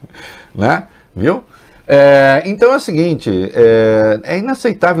 Né? Viu? Então é o seguinte, é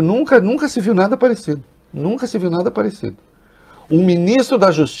inaceitável, nunca se viu nada parecido. Nunca se viu nada parecido. Um ministro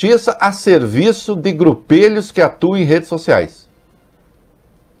da Justiça a serviço de grupelhos que atuam em redes sociais.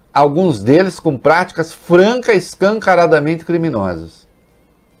 Alguns deles com práticas franca e escancaradamente criminosas.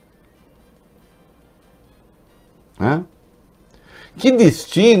 Que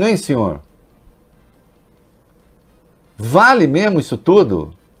destino, hein, senhor? Vale mesmo isso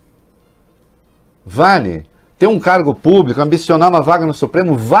tudo? Vale? Ter um cargo público, ambicionar uma vaga no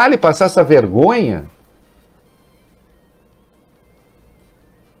Supremo, vale passar essa vergonha?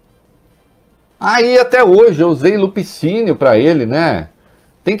 Aí até hoje eu usei lupicínio para ele, né?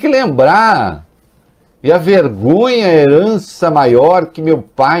 Tem que lembrar. E a vergonha, a herança maior que meu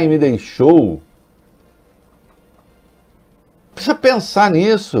pai me deixou. Precisa pensar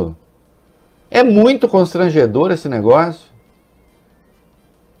nisso. É muito constrangedor esse negócio.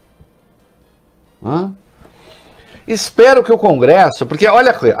 Espero que o Congresso, porque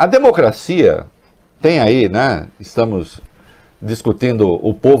olha, a democracia tem aí, né? Estamos discutindo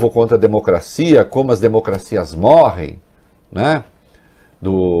o povo contra a democracia, como as democracias morrem, né?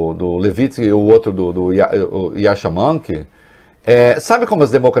 Do Levitsky e o outro do Yashamank. Sabe como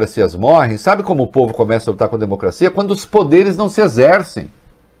as democracias morrem? Sabe como o povo começa a lutar com a democracia? Quando os poderes não se exercem.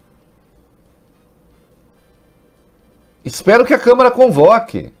 Espero que a Câmara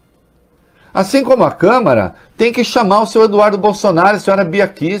convoque. Assim como a Câmara tem que chamar o senhor Eduardo Bolsonaro e a senhora Bia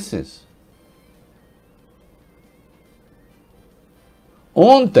Kicis.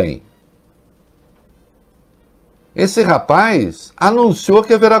 Ontem, esse rapaz anunciou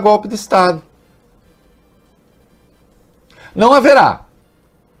que haverá golpe de Estado. Não haverá.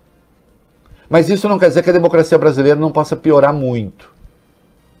 Mas isso não quer dizer que a democracia brasileira não possa piorar muito.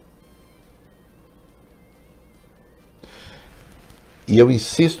 E eu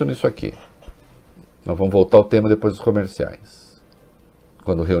insisto nisso aqui. Nós vamos voltar ao tema depois dos comerciais,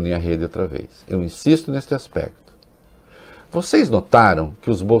 quando reunir a rede outra vez. Eu insisto nesse aspecto. Vocês notaram que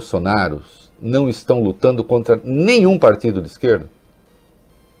os bolsonaros não estão lutando contra nenhum partido de esquerda?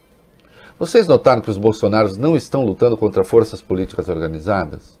 Vocês notaram que os bolsonaros não estão lutando contra forças políticas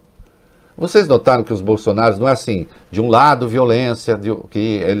organizadas? Vocês notaram que os bolsonaros não é assim, de um lado violência, que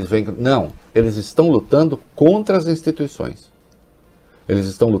eles vêm... Não, eles estão lutando contra as instituições. Eles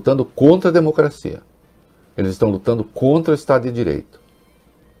estão lutando contra a democracia. Eles estão lutando contra o Estado de Direito.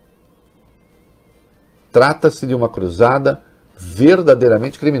 Trata-se de uma cruzada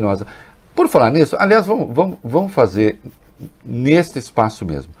verdadeiramente criminosa. Por falar nisso, aliás, vamos fazer neste espaço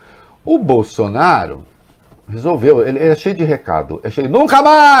mesmo. O Bolsonaro resolveu, ele é cheio de recado, é cheio de nunca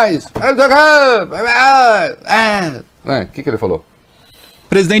mais! O que ele falou? O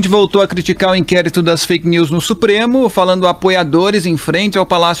presidente voltou a criticar o inquérito das fake news no Supremo, falando apoiadores em frente ao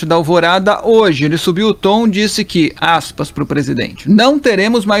Palácio da Alvorada hoje. Ele subiu o tom, disse que, aspas para o presidente, não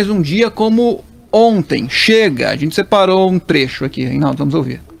teremos mais um dia como ontem, chega. A gente separou um trecho aqui, Reinaldo, vamos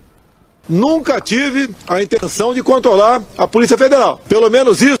ouvir. Nunca tive a intenção de controlar a Polícia Federal. Pelo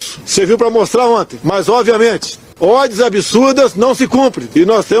menos isso serviu para mostrar ontem. Mas, obviamente, ordens absurdas não se cumprem. E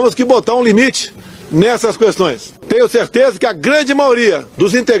nós temos que botar um limite nessas questões. Tenho certeza que a grande maioria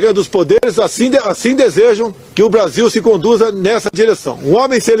dos integrantes dos poderes assim desejam que o Brasil se conduza nessa direção. Um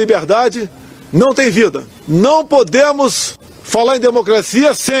homem sem liberdade não tem vida. Não podemos falar em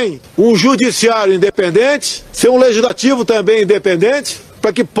democracia sem um judiciário independente, sem um legislativo também independente,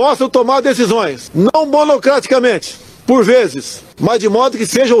 para que possam tomar decisões, não monocraticamente, por vezes, mas de modo que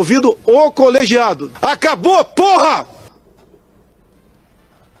seja ouvido o colegiado. Acabou, porra!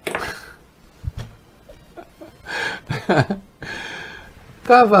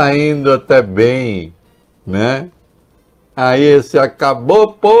 Tava indo até bem, né? Aí esse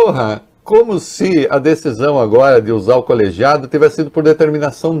acabou, porra! Como se a decisão agora de usar o colegiado tivesse sido por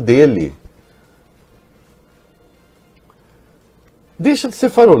determinação dele. Deixa de ser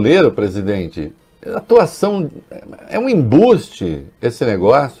faroleiro, presidente. A atuação é um embuste, esse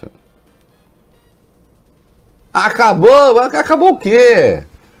negócio. Acabou? Acabou o quê?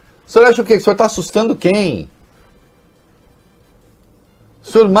 O senhor acha o quê? O senhor está assustando quem? O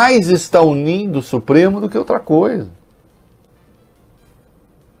senhor mais está unindo o Supremo do que outra coisa.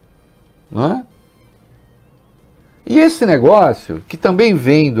 Não é? E esse negócio, que também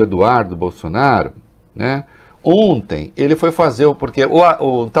vem do Eduardo Bolsonaro, né? Ontem ele foi fazer, porque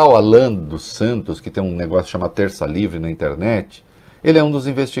o tal Alan dos Santos, que tem um negócio chamado Terça Livre na internet, ele é um dos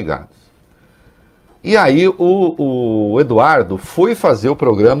investigados. E aí o Eduardo foi fazer o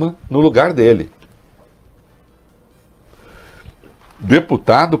programa no lugar dele.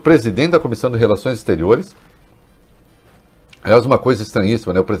 Deputado, presidente da Comissão de Relações Exteriores. Aliás, uma coisa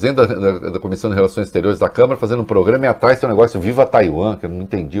estranhíssima, né? O presidente da Comissão de Relações Exteriores da Câmara fazendo um programa e atrás tem um negócio Viva Taiwan, que eu não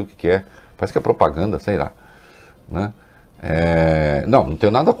entendi o que é. Parece que é propaganda, sei lá. Né? Não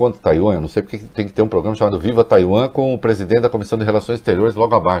tenho nada contra Taiwan, eu não sei porque tem que ter um programa chamado Viva Taiwan com o presidente da Comissão de Relações Exteriores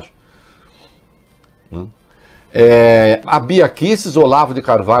logo abaixo. Né? A Bia Kicis, Olavo de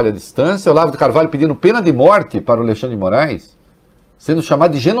Carvalho à distância, Olavo de Carvalho pedindo pena de morte para o Alexandre de Moraes, sendo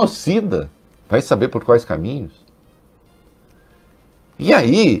chamado de genocida, vai saber por quais caminhos. E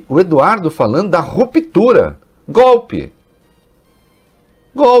aí, o Eduardo falando da ruptura, golpe.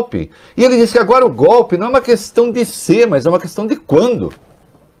 E ele disse que agora o golpe não é uma questão de ser, mas é uma questão de quando.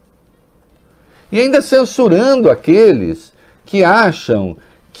 E ainda censurando aqueles que acham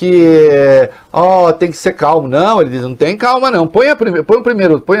que tem que ser calmo. Não, ele diz, não tem calma não. Põe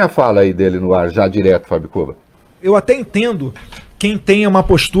a fala aí dele no ar, já direto, Fábio Cuba. Eu até entendo quem tenha uma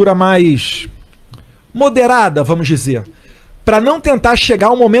postura mais moderada, vamos dizer, para não tentar chegar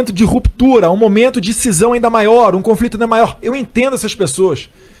a um momento de ruptura, a um momento de cisão ainda maior, um conflito ainda maior. Eu entendo essas pessoas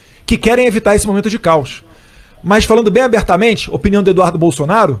que querem evitar esse momento de caos. Mas falando bem abertamente, a opinião do Eduardo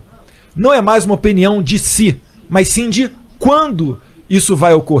Bolsonaro não é mais uma opinião de si, mas sim de quando isso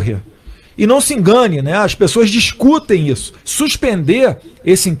vai ocorrer. E não se engane, né? As pessoas discutem isso. Suspender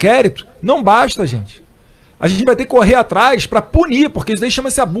esse inquérito não basta, gente. A gente vai ter que correr atrás para punir, porque isso daí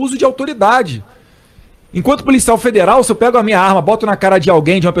chama-se abuso de autoridade. Enquanto policial federal, se eu pego a minha arma, boto na cara de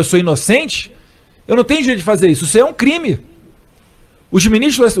alguém, de uma pessoa inocente, eu não tenho jeito de fazer isso. Isso é um crime. Os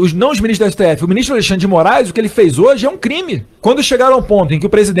ministros da STF, o ministro Alexandre de Moraes, o que ele fez hoje é um crime. Quando chegar a um ponto em que o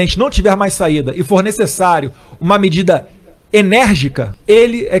presidente não tiver mais saída e for necessário uma medida enérgica,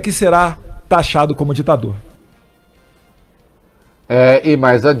 ele é que será taxado como ditador. E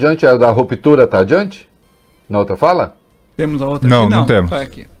mais adiante, a da ruptura está adiante? Na outra fala? Temos a outra não, aqui? Não temos. Vai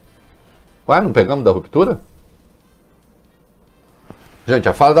aqui. Ué, não pegamos da ruptura? Gente,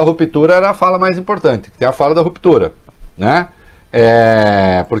 a fala da ruptura era a fala mais importante, que tem a fala da ruptura, né?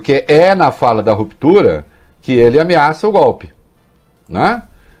 Porque é na fala da ruptura que ele ameaça o golpe, né?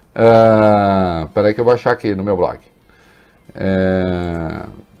 Peraí que eu vou achar aqui no meu blog.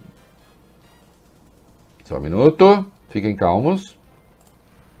 Só um minuto, fiquem calmos.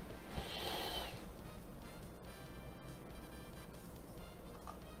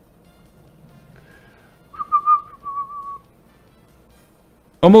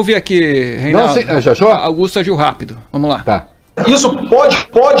 Vamos ouvir aqui, Reinaldo. Já achou? Augusto agiu rápido. Vamos lá. Tá. Isso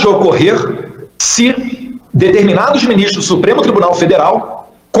pode ocorrer se determinados ministros do Supremo Tribunal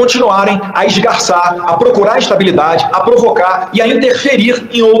Federal continuarem a esgarçar, a procurar estabilidade, a provocar e a interferir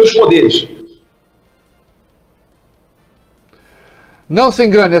em outros poderes. Não se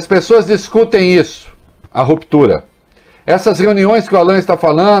engane, as pessoas discutem isso, a ruptura. Essas reuniões que o Alan está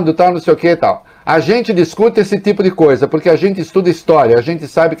falando, tal, não sei o que e tal. A gente discute esse tipo de coisa, porque a gente estuda história, a gente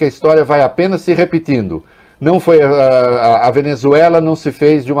sabe que a história vai apenas se repetindo. Não foi a Venezuela não se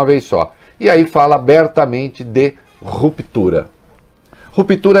fez de uma vez só. E aí fala abertamente de ruptura.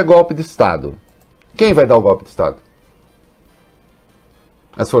 Ruptura é golpe de Estado. Quem vai dar o golpe de Estado?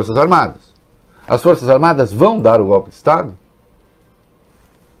 As Forças Armadas. As Forças Armadas vão dar o golpe de Estado?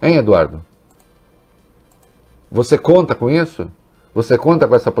 Hein, Eduardo? Você conta com isso? Você conta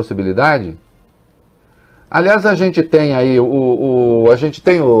com essa possibilidade? Aliás, a gente tem aí a gente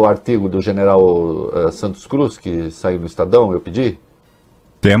tem o artigo do general Santos Cruz, que saiu no Estadão, eu pedi?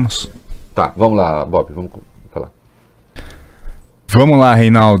 Temos. Tá, vamos lá, Bob, vamos falar. Vamos lá,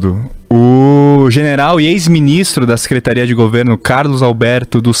 Reinaldo. O general e ex-ministro da Secretaria de Governo, Carlos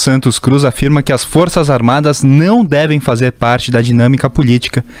Alberto dos Santos Cruz, afirma que as Forças Armadas não devem fazer parte da dinâmica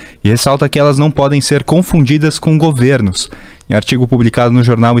política e ressalta que elas não podem ser confundidas com governos. Em artigo publicado no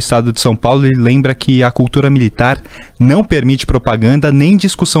jornal Estado de São Paulo, ele lembra que a cultura militar não permite propaganda nem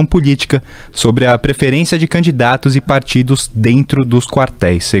discussão política sobre a preferência de candidatos e partidos dentro dos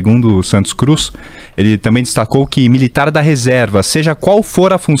quartéis. Segundo o Santos Cruz, ele também destacou que militar da reserva, seja qual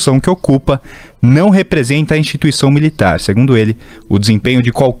for a função que ocupa, não representa a instituição militar. Segundo ele, o desempenho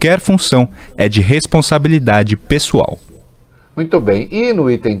de qualquer função é de responsabilidade pessoal. Muito bem. E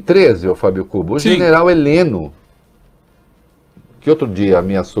no item 13, ô Fábio Cubo, o general Heleno, que outro dia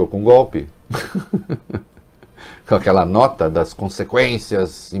ameaçou com golpe, com aquela nota das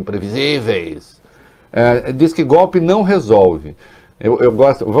consequências imprevisíveis, diz que golpe não resolve. Eu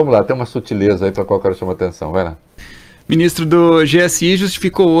gosto, vamos lá, tem uma sutileza aí para qual eu quero chamar a atenção, vai lá. Ministro do GSI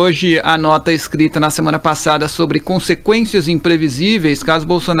justificou hoje a nota escrita na semana passada sobre consequências imprevisíveis caso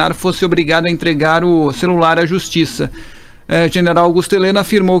Bolsonaro fosse obrigado a entregar o celular à justiça. General Augusto Heleno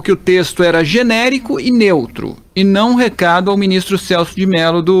afirmou que o texto era genérico e neutro, e não recado ao ministro Celso de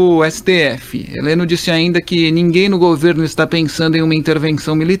Mello do STF. Heleno disse ainda que ninguém no governo está pensando em uma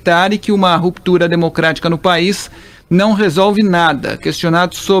intervenção militar e que uma ruptura democrática no país não resolve nada.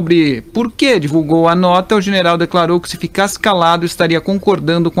 Questionado sobre por que divulgou a nota, o general declarou que se ficasse calado estaria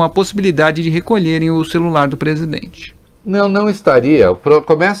concordando com a possibilidade de recolherem o celular do presidente. Não estaria.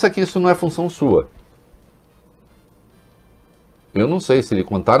 Começa que isso não é função sua. Eu não sei se lhe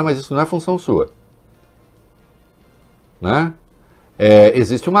contaram, mas isso não é função sua. Né?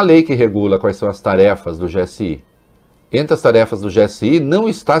 Existe uma lei que regula quais são as tarefas do GSI. Entre as tarefas do GSI não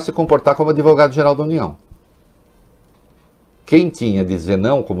está se comportar como advogado-geral da União. Quem tinha de dizer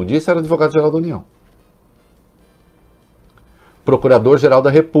não, como disse, era o advogado-geral da União. Procurador-geral da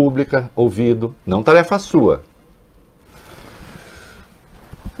República, ouvido, não tarefa sua.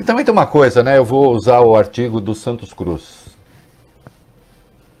 E também tem uma coisa, né? Eu vou usar o artigo do Santos Cruz,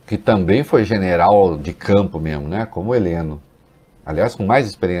 que também foi general de campo mesmo, né? Como Heleno. Aliás, com mais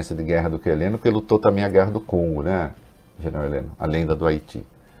experiência de guerra do que Heleno, porque lutou também a guerra do Congo, né? General Heleno, além da do Haiti.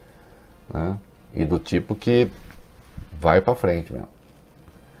 Né? E do tipo que vai para frente mesmo.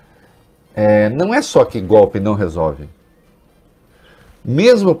 Não é só que golpe não resolve.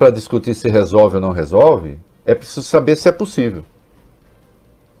 Mesmo para discutir se resolve ou não resolve, é preciso saber se é possível.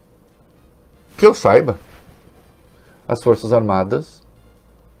 Que eu saiba, as Forças Armadas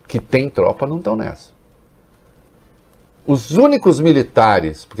que têm tropa não estão nessa. Os únicos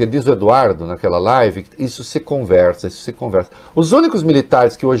militares, porque diz o Eduardo naquela live, isso se conversa. Os únicos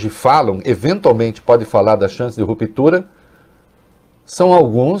militares que hoje falam, eventualmente pode falar da chance de ruptura, são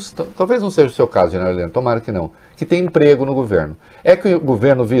alguns, talvez não seja o seu caso, general Heleno, tomara que não, que tem emprego no governo. É que o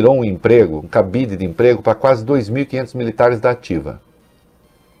governo virou um emprego, um cabide de emprego para quase 2.500 militares da ativa.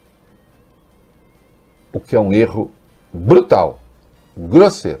 O que é um erro brutal,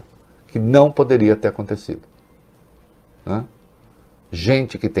 grosseiro, que não poderia ter acontecido. Né?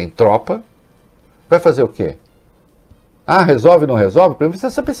 Gente que tem tropa vai fazer o quê? Resolve ou não resolve? Primeiro precisa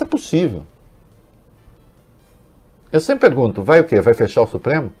saber se é possível. Eu sempre pergunto, vai o quê? Vai fechar o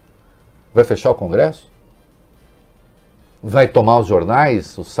Supremo? Vai fechar o Congresso? Vai tomar os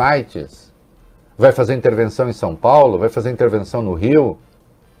jornais, os sites? Vai fazer intervenção em São Paulo? Vai fazer intervenção no Rio?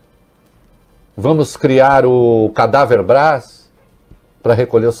 Vamos criar o cadáver Brás para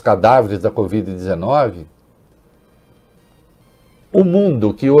recolher os cadáveres da Covid-19? O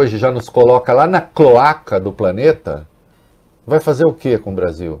mundo que hoje já nos coloca lá na cloaca do planeta, vai fazer o que com o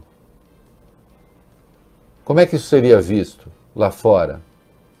Brasil? Como é que isso seria visto lá fora?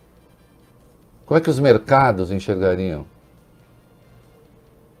 Como é que os mercados enxergariam?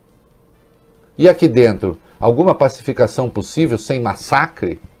 E aqui dentro, alguma pacificação possível sem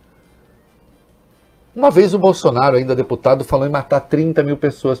massacre? Uma vez o Bolsonaro, ainda deputado, falou em matar 30 mil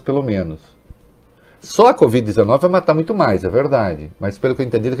pessoas pelo menos. Só a Covid-19 vai matar muito mais, é verdade. Mas pelo que eu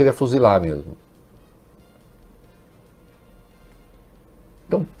entendi, ele queria fuzilar mesmo.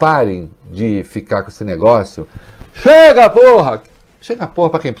 Então parem de ficar com esse negócio. Chega, porra! Chega, porra,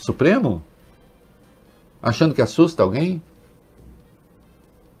 pra quem? Pro Supremo? Achando que assusta alguém?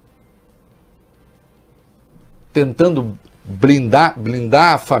 Tentando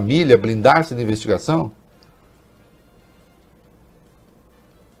blindar a família, blindar-se de investigação?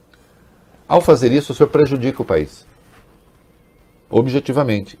 Ao fazer isso, o senhor prejudica o país.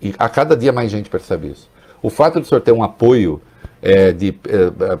 Objetivamente. E a cada dia mais gente percebe isso. O fato de o senhor ter um apoio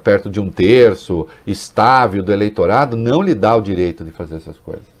perto de 1/3, estável do eleitorado, não lhe dá o direito de fazer essas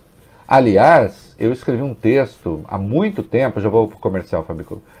coisas. Aliás, eu escrevi um texto há muito tempo, já vou para o comercial,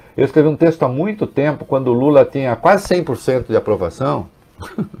 Fabico. Eu escrevi um texto há muito tempo, quando o Lula tinha quase 100% de aprovação.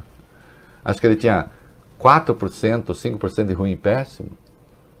 Acho que ele tinha 4%, 5% de ruim e péssimo.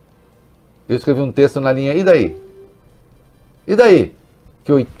 Eu escrevi um texto na linha, e daí? E daí?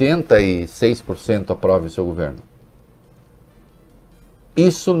 Que 86% aprove o seu governo.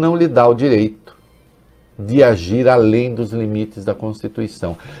 Isso não lhe dá o direito de agir além dos limites da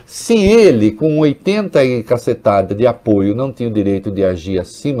Constituição. Se ele, com 80 e cacetada de apoio, não tinha o direito de agir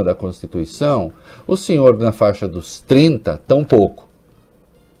acima da Constituição, o senhor na faixa dos 30, tão pouco.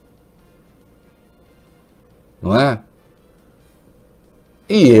 Não é?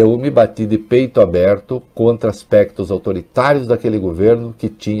 E eu me bati de peito aberto contra aspectos autoritários daquele governo que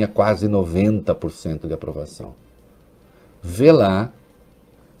tinha quase 90% de aprovação. Vê lá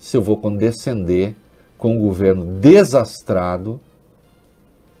se eu vou condescender com um governo desastrado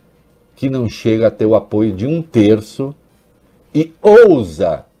que não chega a ter o apoio de 1/3 e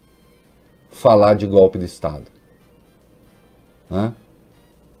ousa falar de golpe de Estado. Né?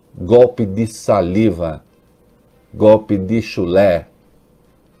 Golpe de saliva, golpe de chulé,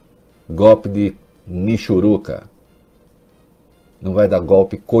 golpe de michuruca. Não vai dar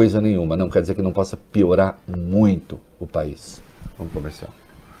golpe coisa nenhuma. Não quer dizer que não possa piorar muito o país. Vamos comercial.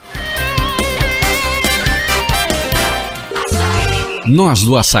 Nós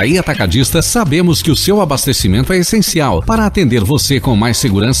do Açaí Atacadista sabemos que o seu abastecimento é essencial. Para atender você com mais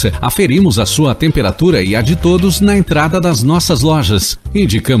segurança, aferimos a sua temperatura e a de todos na entrada das nossas lojas.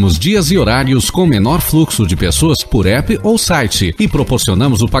 Indicamos dias e horários com menor fluxo de pessoas por app ou site e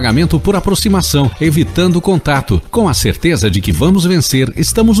proporcionamos o pagamento por aproximação, evitando contato. Com a certeza de que vamos vencer,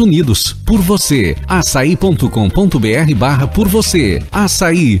 estamos unidos. Por você. açaí.com.br/por você.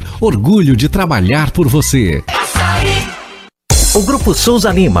 Açaí, orgulho de trabalhar por você. O Grupo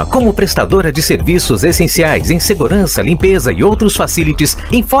Souza Lima, como prestadora de serviços essenciais em segurança, limpeza e outros facilities,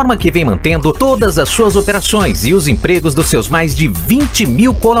 informa que vem mantendo todas as suas operações e os empregos dos seus mais de 20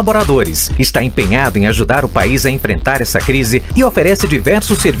 mil colaboradores. Está empenhado em ajudar o país a enfrentar essa crise e oferece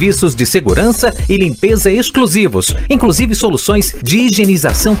diversos serviços de segurança e limpeza exclusivos, inclusive soluções de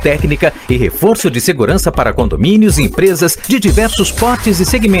higienização técnica e reforço de segurança para condomínios e empresas de diversos portes e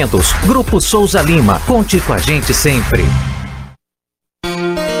segmentos. Grupo Souza Lima, conte com a gente sempre.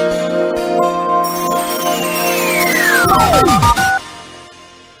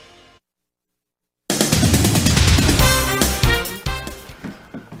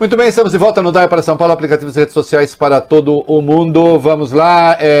 Muito bem, estamos de volta no DAI para São Paulo, aplicativos e redes sociais para todo o mundo. Vamos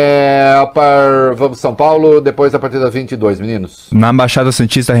lá, vamos São Paulo, depois a partir das 22, meninos. Na Baixada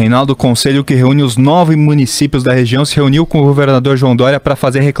Santista, Reinaldo, o conselho que reúne os 9 municípios da região se reuniu com o governador João Dória para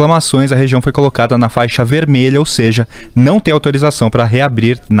fazer reclamações. A região foi colocada na faixa vermelha, ou seja, não tem autorização para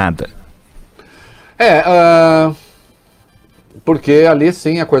reabrir nada. Porque ali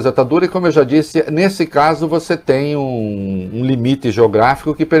sim a coisa está dura e, como eu já disse, nesse caso você tem um limite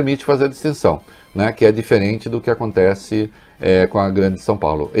geográfico que permite fazer a distinção, né? Que é diferente do que acontece com a Grande São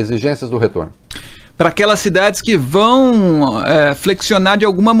Paulo. Exigências do retorno. Para aquelas cidades que vão flexionar de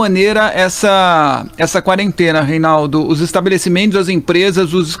alguma maneira essa quarentena, Reinaldo, os estabelecimentos, as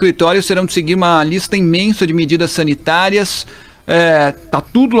empresas, os escritórios terão de seguir uma lista imensa de medidas sanitárias. Tá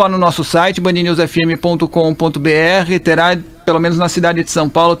tudo lá no nosso site, bandnewsfm.com.br, terá pelo menos na cidade de São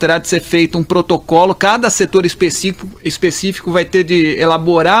Paulo, terá de ser feito um protocolo, cada setor específico vai ter de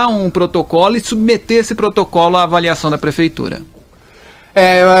elaborar um protocolo e submeter esse protocolo à avaliação da prefeitura.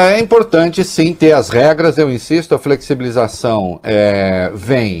 É importante sim ter as regras, eu insisto, a flexibilização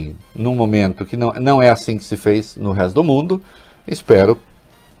vem num momento que não é assim que se fez no resto do mundo. Espero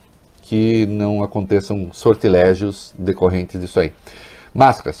que não aconteçam sortilégios decorrentes disso aí.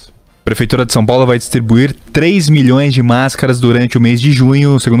 Máscaras. A Prefeitura de São Paulo vai distribuir 3 milhões de máscaras durante o mês de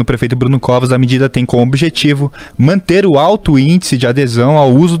junho. Segundo o prefeito Bruno Covas, a medida tem como objetivo manter o alto índice de adesão ao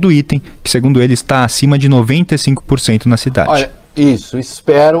uso do item, que segundo ele está acima de 95% na cidade. Olha, isso,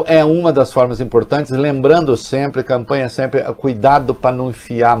 espero, é uma das formas importantes, lembrando sempre, campanha sempre, cuidado para não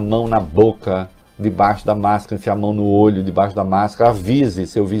enfiar a mão na boca, debaixo da máscara, enfiar a mão no olho, debaixo da máscara, avise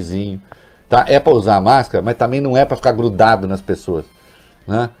seu vizinho, tá? É para usar a máscara, mas também não é para ficar grudado nas pessoas,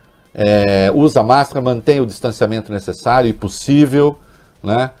 né? Usa a máscara, mantenha o distanciamento necessário e possível,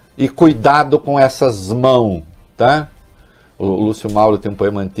 né? E cuidado com essas mãos, tá? O Lúcio Mauro tem um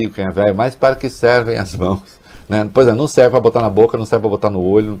poema antigo, quem é velho, mas para que servem as mãos? Né? Pois é, não serve para botar na boca, não serve para botar no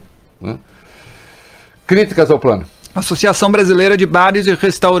olho, né? Críticas ao plano. Associação Brasileira de Bares e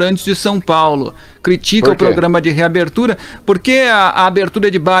Restaurantes de São Paulo critica o programa de reabertura porque a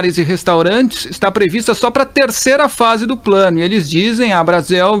abertura de bares e restaurantes está prevista só para a terceira fase do plano. E eles dizem, a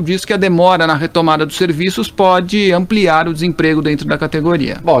Brasel diz que a demora na retomada dos serviços pode ampliar o desemprego dentro da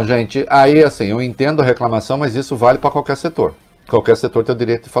categoria. Bom, gente, aí assim, eu entendo a reclamação, mas isso vale para qualquer setor. Qualquer setor tem o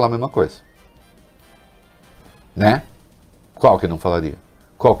direito de falar a mesma coisa. Né? Qual que não falaria?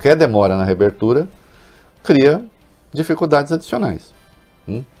 Qualquer demora na reabertura cria dificuldades adicionais.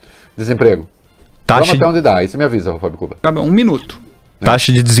 Desemprego. Vamos até onde dá, aí você me avisa, Fábio Cuba. Tá bom, 1 minuto.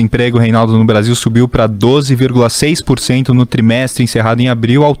 Taxa de desemprego, Reinaldo, no Brasil subiu para 12,6% no trimestre encerrado em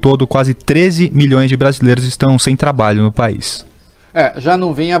abril. Ao todo, quase 13 milhões de brasileiros estão sem trabalho no país. Já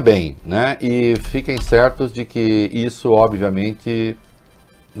não vinha bem, né? E fiquem certos de que isso, obviamente,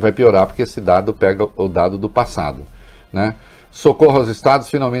 vai piorar, porque esse dado pega o dado do passado, né? Socorro aos estados,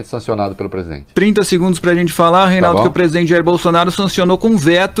 finalmente sancionado pelo presidente. 30 segundos para a gente falar, Reinaldo, que o presidente Jair Bolsonaro sancionou com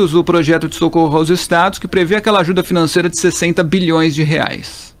vetos o projeto de socorro aos estados, que prevê aquela ajuda financeira de 60 bilhões de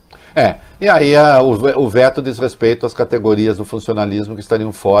reais. E aí o veto diz respeito às categorias do funcionalismo que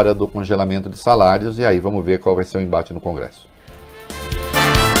estariam fora do congelamento de salários, e aí vamos ver qual vai ser o embate no Congresso.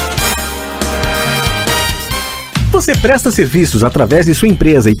 Você presta serviços através de sua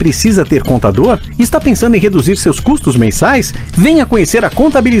empresa e precisa ter contador? Está pensando em reduzir seus custos mensais? Venha conhecer a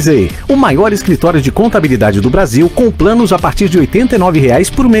Contabilizei, o maior escritório de contabilidade do Brasil, com planos a partir de R$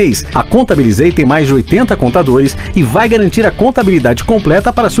 89,00 por mês. A Contabilizei tem mais de 80 contadores e vai garantir a contabilidade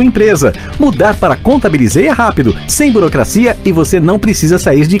completa para a sua empresa. Mudar para a Contabilizei é rápido, sem burocracia e você não precisa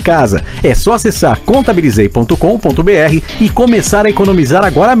sair de casa. É só acessar contabilizei.com.br e começar a economizar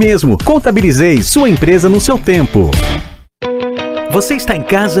agora mesmo. Contabilizei, sua empresa no seu tempo. Você está em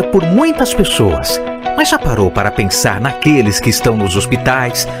casa por muitas pessoas, mas já parou para pensar naqueles que estão nos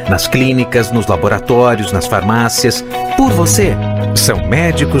hospitais, nas clínicas, nos laboratórios, nas farmácias? Por você. São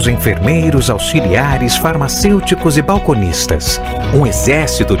médicos, enfermeiros, auxiliares, farmacêuticos e balconistas. Um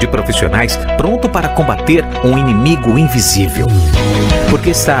exército de profissionais pronto para combater um inimigo invisível.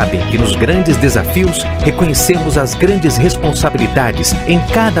 Porque sabem que nos grandes desafios reconhecemos as grandes responsabilidades em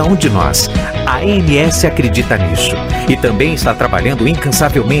cada um de nós. A ANS acredita nisso e também está trabalhando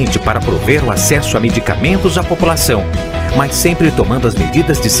incansavelmente para prover o acesso a medicamentos à população, mas sempre tomando as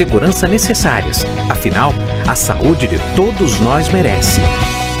medidas de segurança necessárias. Afinal, a saúde de todos nós merece.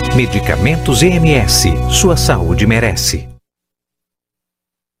 Medicamentos EMS, sua saúde merece.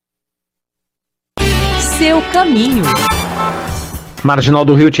 Seu caminho. Marginal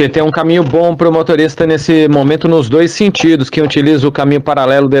do Rio Tietê é um caminho bom para o motorista nesse momento nos dois sentidos. Quem utiliza o caminho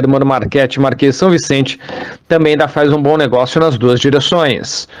paralelo da Hermano Marquete e Marquês São Vicente também ainda faz um bom negócio nas duas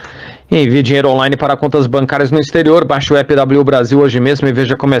direções. Envie dinheiro online para contas bancárias no exterior. Baixe o app W Brasil hoje mesmo e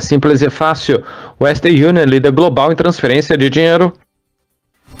veja como é simples e fácil. Western Union, líder global em transferência de dinheiro.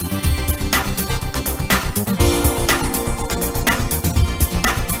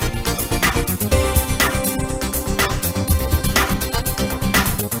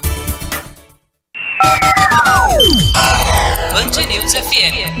 Band News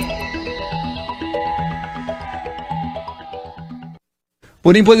FM.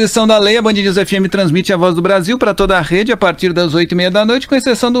 Por imposição da lei, a Band News FM transmite a Voz do Brasil para toda a rede a partir das 8h30 da noite, com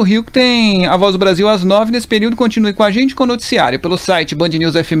exceção do Rio, que tem a Voz do Brasil às 9h. Nesse período, continue com a gente com o noticiário pelo site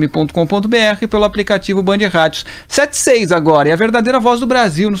bandnewsfm.com.br e pelo aplicativo Band Rádios. 7h06 agora, e a verdadeira Voz do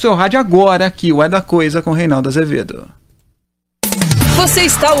Brasil no seu rádio agora, aqui, o É da Coisa, com Reinaldo Azevedo. Você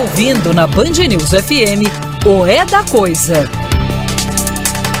está ouvindo na Band News FM o É da Coisa.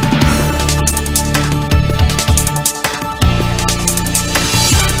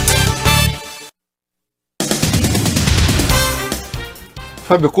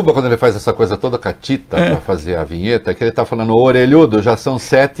 Fábio Cuba, quando ele faz essa coisa toda catita para fazer a vinheta, que ele tá falando, orelhudo, já são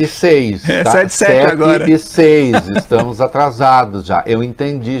 7h06. Tá? 7h07 agora. 7h06, estamos atrasados já. Eu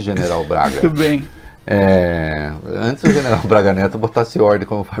entendi, General Braga. Tudo bem. Antes o General Braga Neto botasse ordem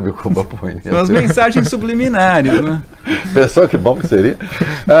como o Fábio Cuba põe. São as mensagens subliminares, né? Pensou que bom que seria?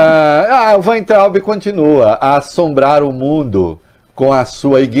 O Weintraub continua a assombrar o mundo com a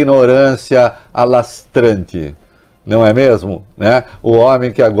sua ignorância alastrante. Não é mesmo? Né? O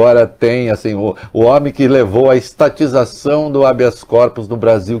homem que agora tem, assim, o homem que levou a estatização do habeas corpus no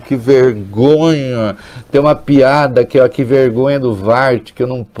Brasil, que vergonha! Tem uma piada que é que vergonha do Vart, que eu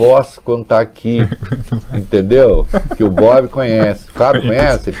não posso contar aqui, entendeu? Que o Bob conhece. Fábio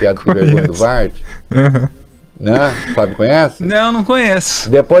conhece piada que vergonha do Vart? Né? Fábio conhece? Não conheço.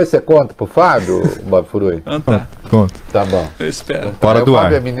 Depois você conta pro Fábio, Bob Furui? Tá. Conta. Tá bom. Eu espero. Fora do ar.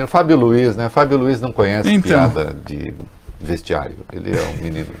 Fábio é menino. Fábio Luiz, né? Fábio Luiz não conhece Então. piada de vestiário. Ele é um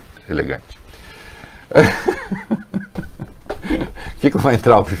menino elegante. O que o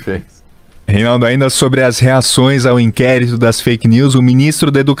Weintraub fez? Reinaldo, ainda sobre as reações ao inquérito das fake news, o ministro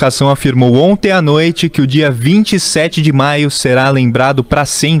da Educação afirmou ontem à noite que o dia 27 de maio será lembrado para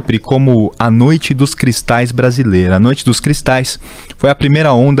sempre como a Noite dos Cristais brasileira. A Noite dos Cristais foi a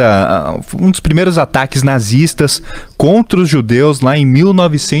primeira onda, um dos primeiros ataques nazistas contra os judeus lá em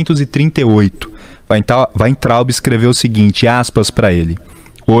 1938. Weintraub escreveu o seguinte, aspas para ele: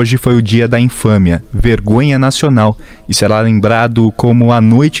 hoje foi o dia da infâmia, vergonha nacional, e será lembrado como a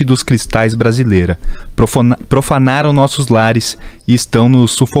Noite dos Cristais brasileira. Profanaram nossos lares e estão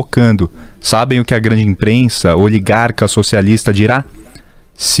nos sufocando. Sabem o que a grande imprensa, oligarca socialista dirá?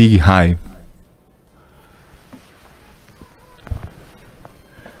 Sieg Heil.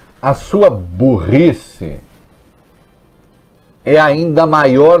 A sua burrice é ainda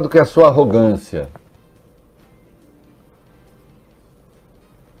maior do que a sua arrogância.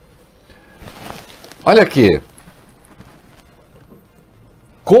 Olha aqui,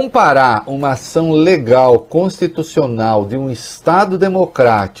 comparar uma ação legal, constitucional de um Estado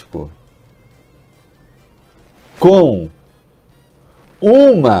democrático com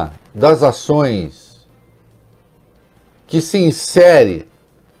uma das ações que se insere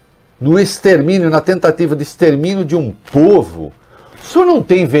no extermínio, na tentativa de extermínio de um povo, o senhor não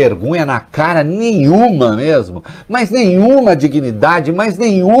tem vergonha na cara nenhuma mesmo, mas nenhuma dignidade, mas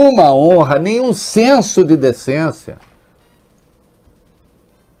nenhuma honra, nenhum senso de decência.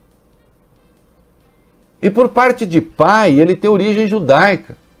 E por parte de pai, ele tem origem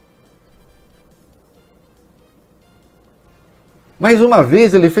judaica. Mais uma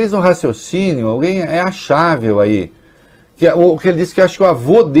vez ele fez um raciocínio, alguém é achável aí, que ele disse que acho que o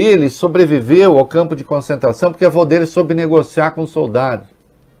avô dele sobreviveu ao campo de concentração porque o avô dele soube negociar com os soldados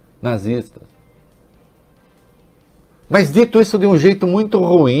nazistas. Mas dito isso de um jeito muito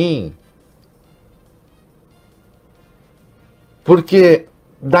ruim, porque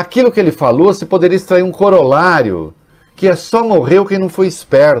daquilo que ele falou se poderia extrair um corolário, que é só morreu quem não foi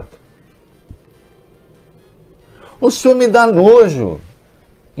esperto. O senhor me dá nojo,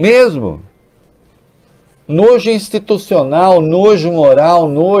 mesmo. Nojo institucional, nojo moral,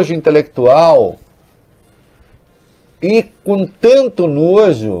 nojo intelectual. E com tanto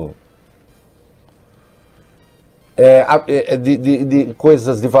nojo de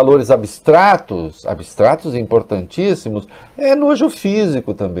coisas, de valores abstratos importantíssimos, é nojo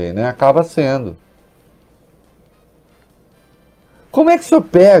físico também, né? Acaba sendo. Como é que o senhor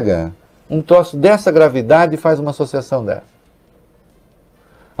pega um troço dessa gravidade e faz uma associação dessa?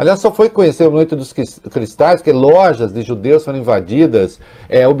 Aliás, só foi conhecer a Noite dos Cristais, que lojas de judeus foram invadidas,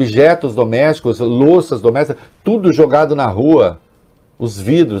 objetos domésticos, louças domésticas, tudo jogado na rua, os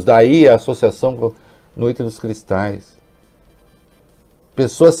vidros, daí a associação com Noite dos Cristais.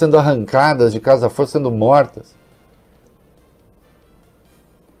 Pessoas sendo arrancadas de casa fora, sendo mortas.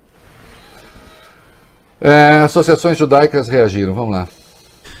 Associações judaicas reagiram, vamos lá.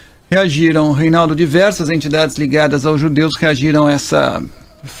 Reagiram, Reinaldo, diversas entidades ligadas aos judeus reagiram a essa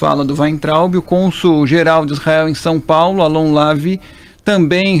fala do Weintraub. O cônsul-geral de Israel em São Paulo, Alon Lavi,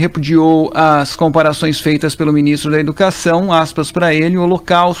 também repudiou as comparações feitas pelo ministro da Educação, aspas para ele: o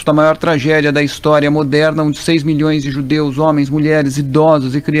Holocausto, a maior tragédia da história moderna, onde 6 milhões de judeus, homens, mulheres,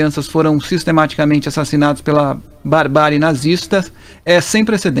 idosos e crianças foram sistematicamente assassinados pela barbárie nazista, é sem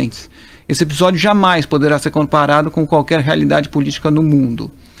precedentes. Esse episódio jamais poderá ser comparado com qualquer realidade política no mundo.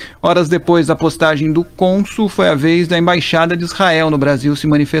 Horas depois da postagem do cônsul, foi a vez da Embaixada de Israel no Brasil se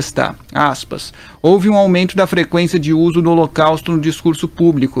manifestar. Aspas. Houve um aumento da frequência de uso do Holocausto no discurso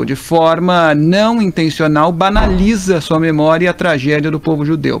público. De forma não intencional, banaliza sua memória e a tragédia do povo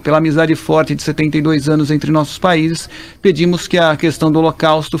judeu. Pela amizade forte de 72 anos entre nossos países, pedimos que a questão do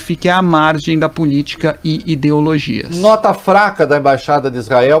Holocausto fique à margem da política e ideologias. Nota fraca da Embaixada de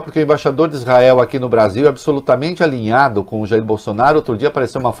Israel, porque o embaixador de Israel aqui no Brasil é absolutamente alinhado com o Jair Bolsonaro. Outro dia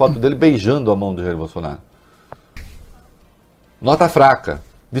apareceu uma foto dele beijando a mão do Jair Bolsonaro. Nota fraca.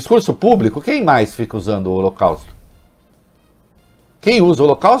 Discurso público, quem mais fica usando o Holocausto? Quem usa o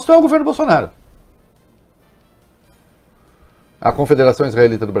Holocausto é o governo Bolsonaro. A Confederação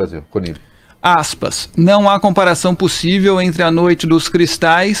Israelita do Brasil, CONIB. Aspas. Não há comparação possível entre a Noite dos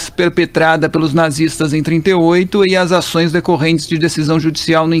Cristais, perpetrada pelos nazistas em 38, e as ações decorrentes de decisão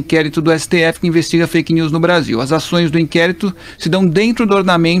judicial no inquérito do STF que investiga fake news no Brasil. As ações do inquérito se dão dentro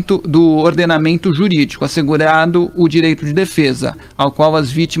do ordenamento jurídico, assegurado o direito de defesa, ao qual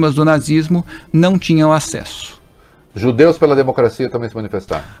as vítimas do nazismo não tinham acesso. Judeus pela democracia também se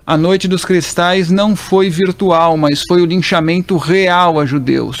manifestaram. A Noite dos Cristais não foi virtual, mas foi o linchamento real a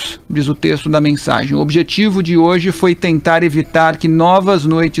judeus, diz o texto da mensagem. O objetivo de hoje foi tentar evitar que novas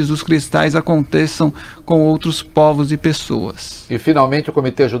Noites dos Cristais aconteçam com outros povos e pessoas. E finalmente o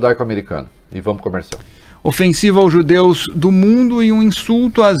Comitê Judaico-Americano. E vamos comercial. Ofensiva aos judeus do mundo e um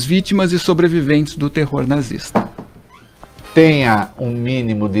insulto às vítimas e sobreviventes do terror nazista. Tenha um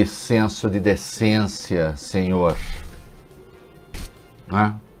mínimo de senso de decência, senhor.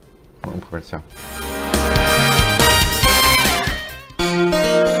 Né? Vamos comercial.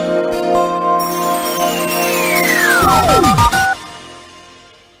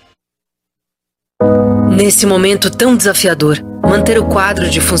 Nesse momento tão desafiador, manter o quadro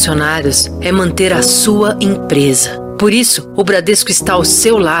de funcionários é manter a sua empresa. Por isso, o Bradesco está ao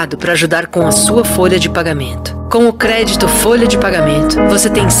seu lado para ajudar com a sua folha de pagamento. Com o crédito Folha de Pagamento, você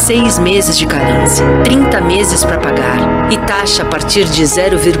tem 6 meses de carência, 30 meses para pagar e taxa a partir de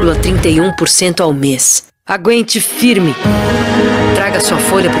 0,31% ao mês. Aguente firme. Traga sua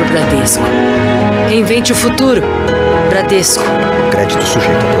folha para o Bradesco. Reinvente o futuro. Bradesco. Crédito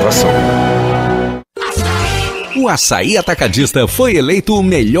sujeito à aprovação. O Açaí Atacadista foi eleito o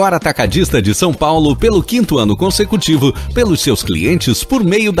melhor atacadista de São Paulo pelo 5º ano consecutivo pelos seus clientes por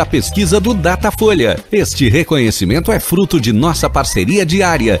meio da pesquisa do Datafolha. Este reconhecimento é fruto de nossa parceria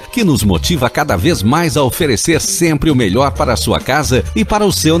diária, que nos motiva cada vez mais a oferecer sempre o melhor para a sua casa e para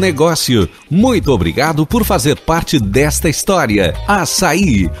o seu negócio. Muito obrigado por fazer parte desta história.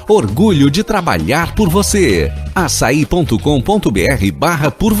 Açaí, orgulho de trabalhar por você.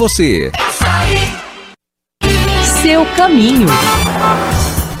 açaí.com.br/por você. Seu caminho.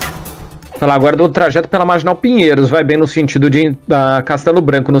 Falar agora do trajeto pela Marginal Pinheiros, vai bem no sentido de Castelo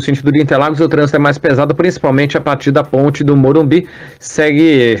Branco, no sentido de Interlagos, o trânsito é mais pesado, principalmente a partir da ponte do Morumbi,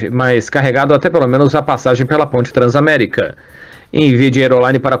 segue mais carregado até pelo menos a passagem pela ponte Transamérica. Envie dinheiro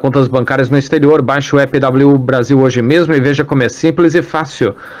online para contas bancárias no exterior, baixe o app W Brasil hoje mesmo e veja como é simples e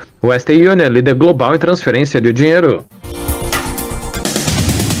fácil. O Western Union, líder global em transferência de dinheiro.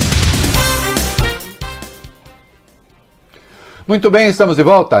 Muito bem, estamos de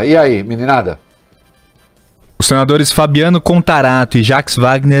volta. E aí, meninada? Os senadores Fabiano Contarato e Jacques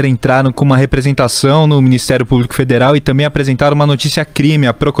Wagner entraram com uma representação no Ministério Público Federal e também apresentaram uma notícia-crime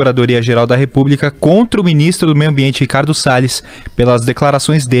à Procuradoria-Geral da República contra o ministro do Meio Ambiente, Ricardo Salles, pelas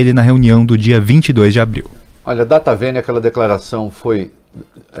declarações dele na reunião do dia 22 de abril. Olha, data vênia, aquela declaração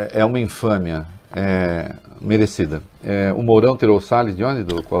é uma infâmia merecida. O Mourão tirou o Salles de onde?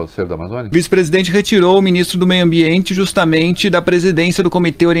 Do qual ser da Amazônia? O vice-presidente retirou o ministro do Meio Ambiente justamente da presidência do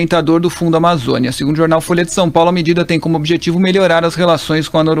Comitê Orientador do Fundo Amazônia. Segundo o jornal Folha de São Paulo, a medida tem como objetivo melhorar as relações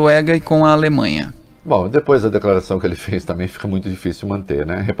com a Noruega e com a Alemanha. Bom, depois da declaração que ele fez também fica muito difícil manter,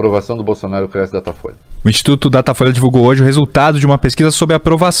 né? Reprovação do Bolsonaro cresce Datafolha. O Instituto Datafolha divulgou hoje o resultado de uma pesquisa sobre a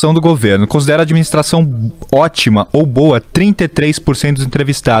aprovação do governo. Considera a administração ótima ou boa 33% dos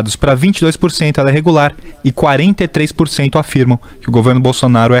entrevistados, para 22% ela é regular e 43% afirmam que o governo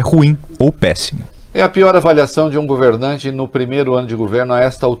Bolsonaro é ruim ou péssimo. É a pior avaliação de um governante no primeiro ano de governo a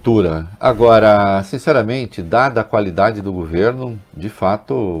esta altura. Agora, sinceramente, dada a qualidade do governo, de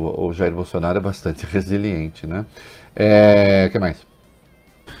fato, o Jair Bolsonaro é bastante resiliente, né? Que mais?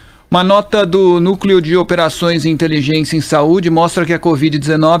 Uma nota do Núcleo de Operações e Inteligência em Saúde mostra que a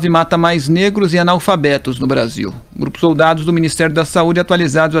Covid-19 mata mais negros e analfabetos no Brasil. O Grupo Soldados do Ministério da Saúde,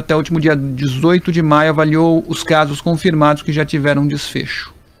 atualizados até o último dia 18 de maio, avaliou os casos confirmados que já tiveram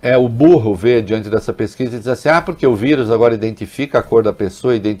desfecho. O burro vê diante dessa pesquisa e diz assim, porque o vírus agora identifica a cor da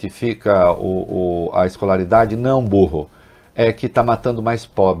pessoa, identifica a escolaridade. Não, burro. é que está matando mais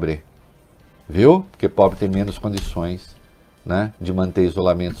pobre, viu? Porque pobre tem menos condições, né, de manter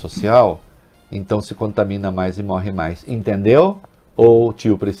isolamento social, então se contamina mais e morre mais. Entendeu? Ou o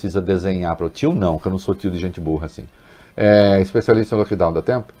tio precisa desenhar para o tio? Não, que eu não sou tio de gente burra assim. Especialista em lockdown, dá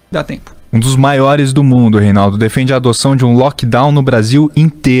tempo? Dá tempo. Um dos maiores do mundo, Reinaldo, defende a adoção de um lockdown no Brasil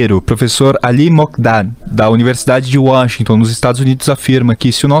inteiro. O professor Ali Mokdad, da Universidade de Washington, nos Estados Unidos, afirma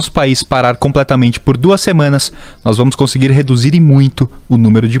que se o nosso país parar completamente por 2 semanas, nós vamos conseguir reduzir em muito o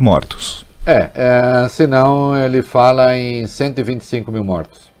número de mortos. Senão ele fala em 125 mil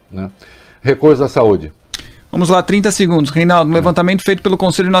mortos, né? Recurso à saúde. Vamos lá, 30 segundos. Reinaldo, um levantamento feito pelo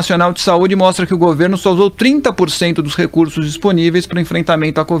Conselho Nacional de Saúde mostra que o governo só usou 30% dos recursos disponíveis para o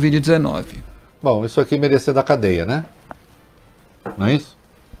enfrentamento à Covid-19. Bom, isso aqui merecia da cadeia, né? Não é isso?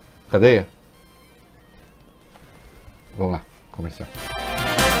 Cadeia? Vamos lá, comercial.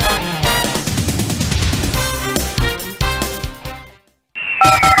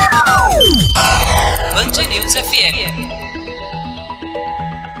 Band News FM.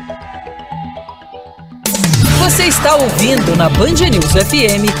 Você está ouvindo na Band News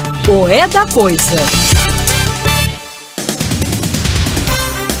FM o É da Coisa.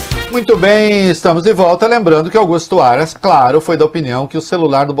 Muito bem, estamos de volta. Lembrando que Augusto Aras, claro, foi da opinião que o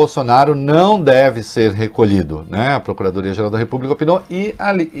celular do Bolsonaro não deve ser recolhido, né? A Procuradoria-Geral da República opinou. E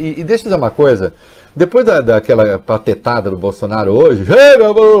deixa eu dizer uma coisa, depois daquela patetada do Bolsonaro hoje,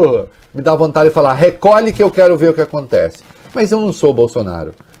 me dá vontade de falar, recolhe que eu quero ver o que acontece. Mas eu não sou o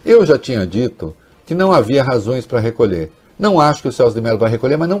Bolsonaro. Eu já tinha dito que não havia razões para recolher. Não acho que o Celso de Mello vai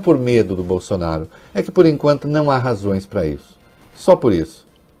recolher, mas não por medo do Bolsonaro. É que por enquanto não há razões para isso. Só por isso.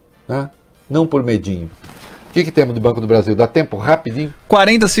 Né? Não por medinho. O que temos do Banco do Brasil? Dá tempo rapidinho?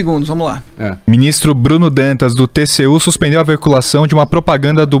 40 segundos, vamos lá. Ministro Bruno Dantas, do TCU, suspendeu a veiculação de uma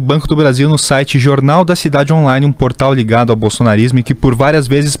propaganda do Banco do Brasil no site Jornal da Cidade Online, um portal ligado ao bolsonarismo e que por várias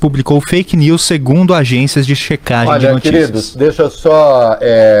vezes publicou fake news segundo agências de checagem de notícias. Queridos, deixa eu só,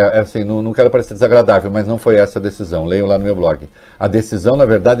 assim, não quero parecer desagradável, mas não foi essa a decisão, leiam lá no meu blog. A decisão, na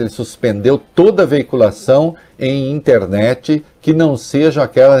verdade, ele suspendeu toda a veiculação em internet que não seja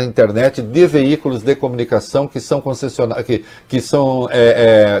aquela internet de veículos de comunicação que são concessionários,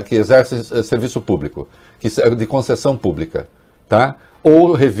 que exercem serviço público, de concessão pública, tá?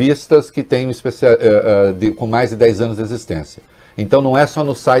 Ou revistas que têm com mais de 10 anos de existência. Então não é só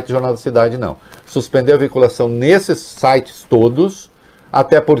no site Jornal da Cidade, não. Suspender a veiculação nesses sites todos,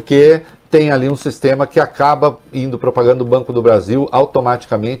 até porque tem ali um sistema que acaba indo propagando o Banco do Brasil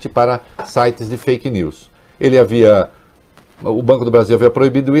automaticamente para sites de fake news. O Banco do Brasil havia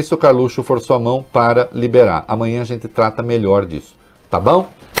proibido isso, o Carluxo forçou a mão para liberar. Amanhã a gente trata melhor disso. Tá bom?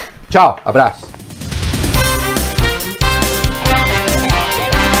 Tchau, abraço.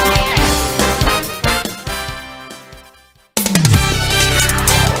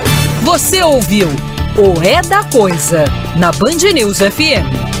 Você ouviu o É da Coisa na Band News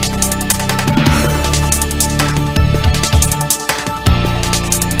FM.